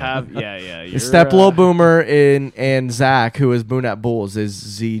 You have yeah. It's Step Little Boomer and Zach, who is Boone at Bulls, is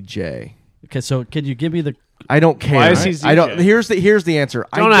ZJ. Okay, so can you give me the? I don't care. Why is he I don't. ZJ? Here's the answer.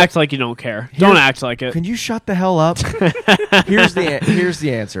 Don't I act like you don't care. Don't act like it. Can you shut the hell up? here's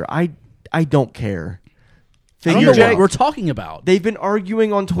the answer. I don't care. I don't know Figure it what out. we're talking about. They've been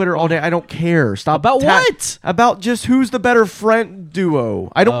arguing on Twitter all day. I don't care. Stop. About what? About just who's the better friend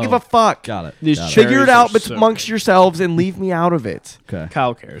duo. I don't Oh, give a fuck. Got it. These Got it. cherries Figure it are out so amongst good. yourselves and leave me out of it. Okay.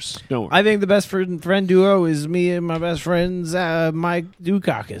 Kyle cares. Don't worry. I think the best friend duo is me and my best friend's Mike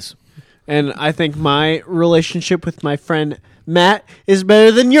Dukakis. And I think my relationship with my friend Matt is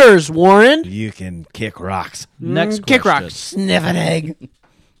better than yours, Warren. You can kick rocks. Next Kick question. rocks. Sniff an egg.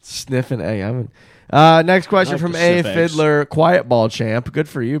 Sniffing A. Next question like from to A sniff eggs. Fiddler, quiet ball champ. Good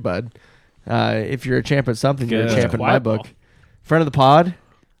for you, bud. If you're a champ at something, you're a Good. champ in my Quiet book. ball. Friend of the pod,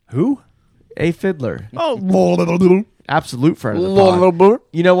 Who? A Fiddler. Oh, Absolute friend of the pod. Little boomer.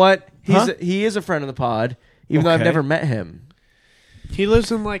 You know what? Huh? He is a friend of the pod, even though I've Okay. never met him. He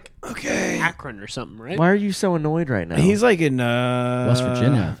lives in Akron or something, right? Why are you so annoyed right now? he's like in West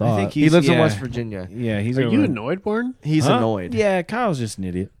Virginia, I thought. think he lives in West Virginia. Yeah, he's Are over you in- annoyed, Warren? He's Huh? annoyed. Yeah, Kyle's just an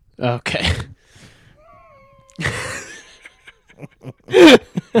idiot. Okay. I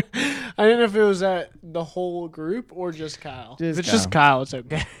didn't know if it was at the whole group or just Kyle. Just if it's just Kyle, it's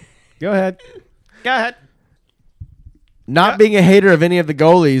okay. Go ahead. Go ahead. Not being a hater of any of the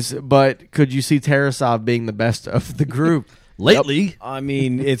goalies, but could you see Tarasov being the best of the group? Lately, I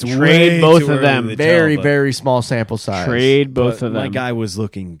mean, it's Trade way both too of them. early to Very, tell, but- very small sample size. Trade both but of them. My guy was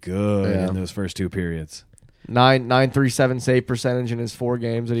looking good Yeah. in those first two periods. 937 save percentage in his 4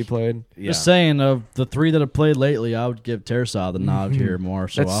 games that he played. Yeah. just saying, of the three that have played lately, I would give Tarasov the nod here more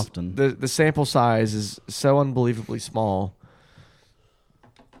so That's- often. The sample size is so unbelievably small.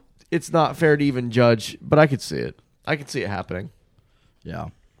 It's not fair to even judge, but I could see it. I could see it happening. Yeah.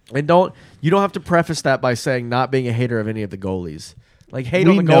 And you don't have to preface that by saying not being a hater of any of the goalies. Like hate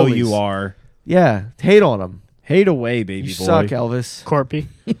we on the know goalies. you are. Yeah, hate on them. Hate away, baby You boy. suck, Elvis. Corpy.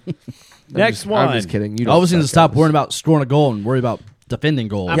 Next I'm one. just kidding. You I always don't need to suck, stop Elvis. worrying about scoring a goal and worry about defending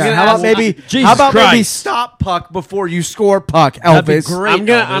goals. I'm Yeah, gonna how about ask- maybe? Jesus how about maybe Christ. stop puck before you score puck, That'd be Elvis? great. I'm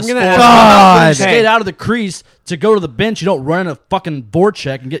gonna Elvis. ask- God. You skate out of the crease to go to the bench. You don't run a fucking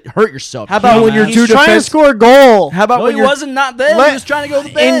forecheck and get hurt yourself. How about when you're He's two trying to defense? score a goal. How about No, when he you're wasn't not there. Let- He was trying to go to the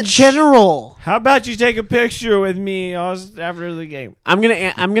In bench. general, How about you take a picture with me after the game? I'm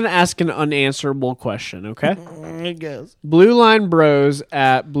gonna ask an unanswerable question. Okay. It goes. Blue Line Bros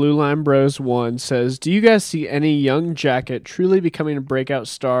at Blue Line Bros 1 says, "Do you guys see any young jacket truly becoming a breakout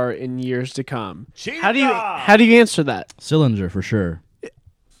star in years to come?" How do you answer that? Cylinder for sure.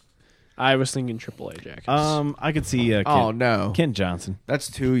 I was thinking AAA jackets. I could see Kent, Oh no, Kent Johnson. that's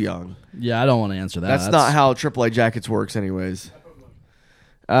too young. Yeah, I don't want to answer that. That's not how AAA Jackets works, anyways.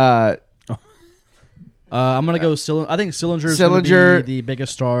 I'm gonna go Cylinder. I think Cylinder's Sillinger- gonna be the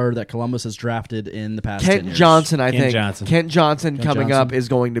biggest star that Columbus has drafted in the past 10 Kent years. Johnson, I Kent think. Johnson. Kent Johnson coming Johnson. up is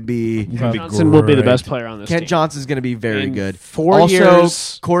going to be. That'd be Johnson will be the great. best player on this Kent team. Johnson's going to be very In good. 4 also,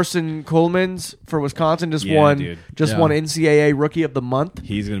 years- Corson Coleman's for Wisconsin just Yeah, won dude. Yeah. won NCAA Rookie of the Month.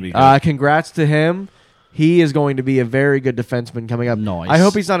 He's going to be good. Congrats to him. He is going to be a very good defenseman coming up. Nice. I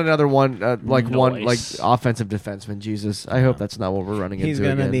hope he's not another one one Nice. offensive defenseman. Jesus, I hope that's not what we're running He's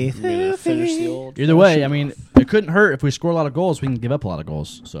into going to again. be. I'm gonna finish the old. Either way, I mean, it couldn't hurt if we score a lot of goals. We can give up a lot of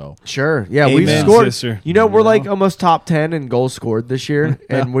goals. So Sure, yeah, we've Amen, scored. sister. You know, we're You like know? almost top 10 in goals scored this year,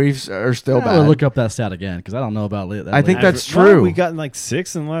 and we are still I'm bad. gonna look up that stat again because I don't know about that. I think lately. that's Well, true. we got like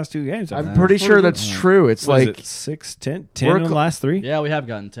 6 in the last 2 games. I'm pretty sure that's true. It's What is like it, 6, 10, 10 We're in the co- last 3? Yeah, we have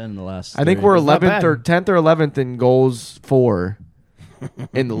gotten 10 in the last. I think three. we're It's not 11th or bad. 10th or 11th in goals for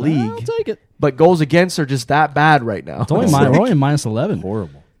in the I'll league, take it. but goals against are just that bad right now. It's only we're only minus 11.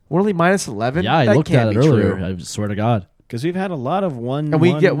 Horrible. We're only minus 11. Yeah, I That looked can't at it be earlier. true. I swear to God. Because we've had a lot of one. And we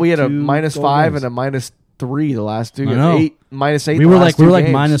had a two minus goal 5 games. and a minus 3 the last two. I know. 8 minus 8. We the were last like two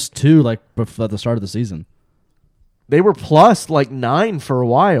games. minus 2 like at the start of the season. They were plus like 9 for a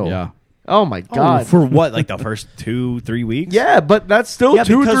while. Yeah. Oh my god. For what? Like the first 2-3 weeks? Yeah, but that's still Yeah,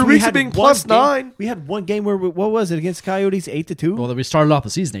 2 or because 3 we weeks of had being one plus game- 9. We had one game where what was it against Coyotes 8-2? Well, we started off the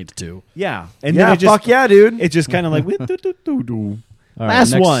season 8-2. Yeah, and Yeah, then it just, fuck yeah, dude. It just kind of like do. All right,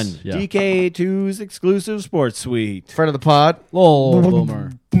 Last next- one, yeah. DK2's exclusive sports suite. Friend of the pod. Lol,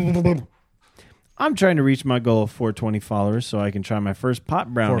 boomer. I'm trying to reach my goal of 420 followers so I can try my first pot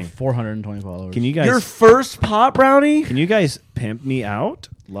For brownie. 420 followers. Can you guys? Your first pot brownie? Can you guys pimp me out?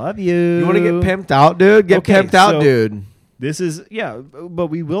 Love you. You want to get pimped out, dude? Get Okay, pimped out, so- dude. This is but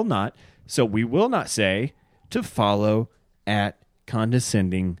we will not. So we will not say to follow at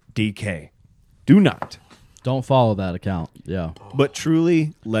condescending DK. Do not. Don't follow that account. Yeah. But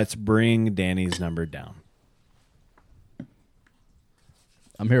truly, let's bring Danny's number down.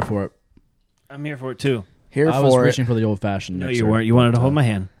 I'm here for it. I'm here for it too. Here I was for it. reaching for the old-fashioned No, mixer. you weren't. You wanted to hold my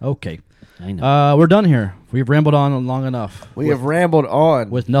hand. Okay. I know. We're done here. We've rambled on long enough We have rambled on.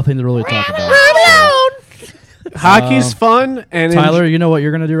 with nothing to really talk about. Hockey's fun, and Tyler, you know what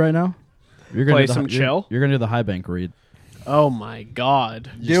you're going to do right now? You're gonna Play do the, some you're- chill? You're going to do the high bank read. oh my god!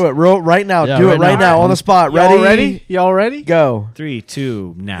 Do it right now. Yeah, Do right it right now. now on the spot. Y'all ready? Y'all ready? Go. 3,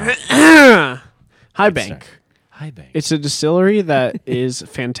 2, now. High Bank. Hi, babe. It's a distillery that is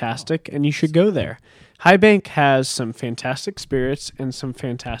fantastic, and you should go there. High Bank has some fantastic spirits and some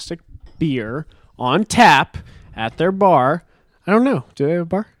fantastic beer on tap at their bar. I don't know. Do they have a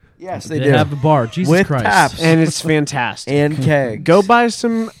bar? Yes, They they do. have the bar. Jesus With Christ. taps. And it's fantastic. And kegs. Go buy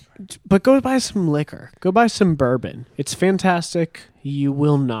some liquor. Go buy some bourbon. It's fantastic. You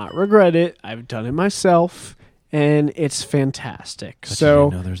will not regret it. I've done it myself, and it's fantastic. So,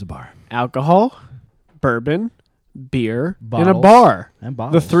 there's a bar. alcohol, bourbon, beer, and a Bottles. bar. And The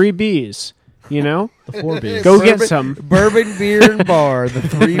bottles. 3 Bs. You know, The 4 Bs. go Bourbon- get some Bourbon, beer, and bar. The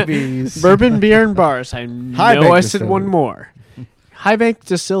 3 Bs. bourbon, beer, and bars. I High know Bank I said Distillery. one more. High Bank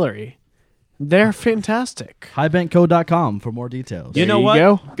Distillery. They're fantastic. Highbankco.com for more details. You know you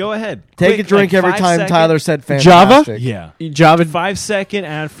what? go. Ahead. Take Quick, a drink like every 5 time second- Tyler said Java? fantastic. Yeah. Java 5-second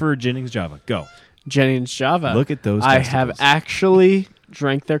ad for Jennings Java. Go. Jennings Java. Look at those I testicles. have actually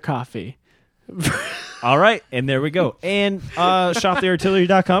drank their coffee. All right, and there we go. And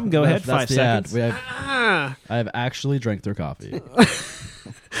shoptheartillery.com. Go ahead. That's 5 the seconds. ad. I have actually drank their coffee.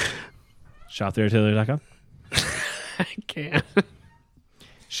 Shoptheartillery.com. I can't.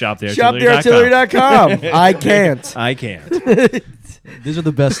 Shoptheartillery.com. ShopTheArtillery.com. I can't. I can't. These are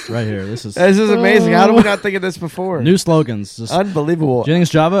the best right here. This is This is amazing. How did we not think of this before? new slogans. Just Unbelievable. Jennings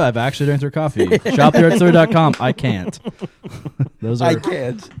Java, I've actually drank their coffee. ShopTheArtillery.com, I can't. Those are I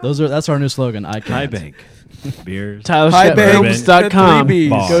can't. that's our new slogan. I can't. High bank. Beers. TylerShepFilms.com. The 3 Bs.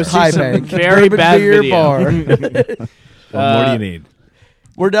 Bar. Go see High some bank. very Bourbon, bad beer, video. bar. What more do you need?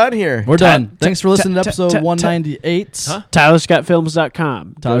 We're done here. We're done. Thanks for listening to ta- episode ta- ta- 198. Huh?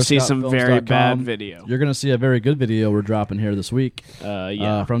 TylerScottFilms.com. Go see some very TylerScottFilms.com. bad video. You're going to see a very good video we're dropping here this week.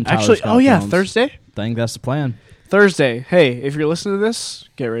 Yeah. from Tyler Actually, Scott oh yeah, Films. Thursday. I think that's the plan. Thursday. Hey, if you're listening to this,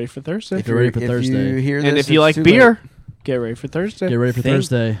 get ready for Thursday. If you're ready for If Thursday. you hear and this, if you it's like too beer, late. get ready for Thursday. Get ready for Thank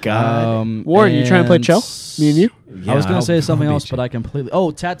Thursday. God. Warren, you trying to play and Chell? Me and you? I was going to say I'll something beat else, you. but I completely...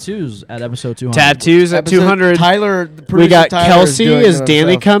 Oh, tattoos at episode 200. Tattoos at Episode- 200. Tyler, the We producer got Tyler Kelsey. doing Is it Danny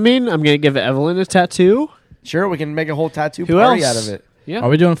himself. coming? I'm going to give Evelyn a tattoo. Sure, we can make a whole tattoo Who party else? out of it. Yeah. Are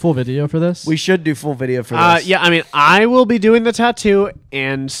we doing full video for this? We should do full video for this. Yeah, I mean, I will be doing the tattoo,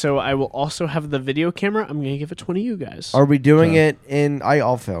 and so I will also have the video camera. I'm going to give it to one of you guys. Are we doing it in?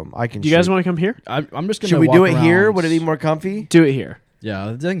 I'll film. I can. Do you guys shoot. want to come here? I'm just going to Should we walk do it here? around. Would it be more comfy? Do it here. Yeah,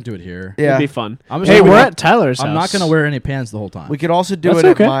 I think do it here. Yeah. It'd be fun. I'm just Hey, gonna we're walk- at Tyler's house. I'm not going to wear any pants the whole time. We could also do That's it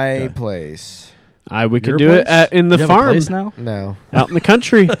okay. at my Okay. place. We could Your do place? it in the You have a farm, place now? No. out in the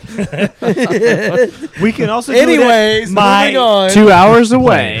country, We can also Anyways, moving on. 2 hours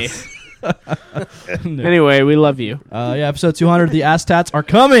away. Anyway, we love you. Yeah, episode 200. The ass tats are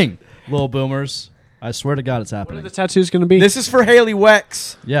coming, little boomers. I swear to God, it's What are happening. the tattoos going to be? This is for Haley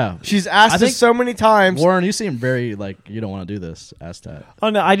Wex. Yeah. She's asked I think- us so many times. Warren, you seem very, you don't want to do this ass tat. Oh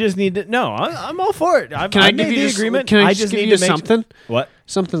no, I just need to. No, I'm all for it. Can I give made you the just, agreement? Can I, I just give need you to make something? What?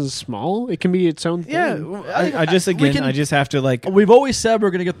 Something small. It can be its own thing. Yeah, I just we again, can- I just have to like. We've always said we're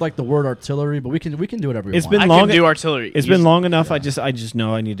going to get the word artillery, but we can do whatever we It's want. been I long. can do artillery. It's been long enough. I just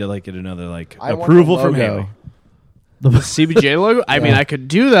know I need to get another I want approval the from logo. Haley. The CBJ logo. I mean, I could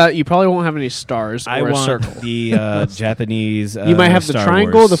do that. You probably won't have any stars I or a want circle. the Japanese. You might have the Star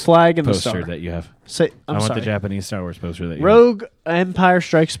triangle, Wars the flag, and the poster star. that you have. Say, I I'm want sorry. the Japanese Star Wars poster that you have. Rogue Empire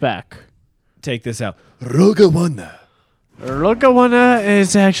Strikes Back. Take this out. Rogawana. Rogue One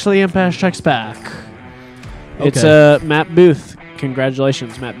is actually Empire Strikes Back. It's Okay. Matt Booth.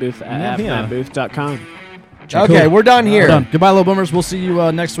 Congratulations, Matt Booth at Yeah. mattbooth.com. Gotcha. Okay, Cool. we're done here. We're done. Goodbye, little boomers. We'll see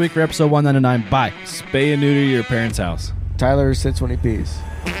you next week for episode 199. Bye. Spay and neuter your parents' house. Tyler sits when he pees.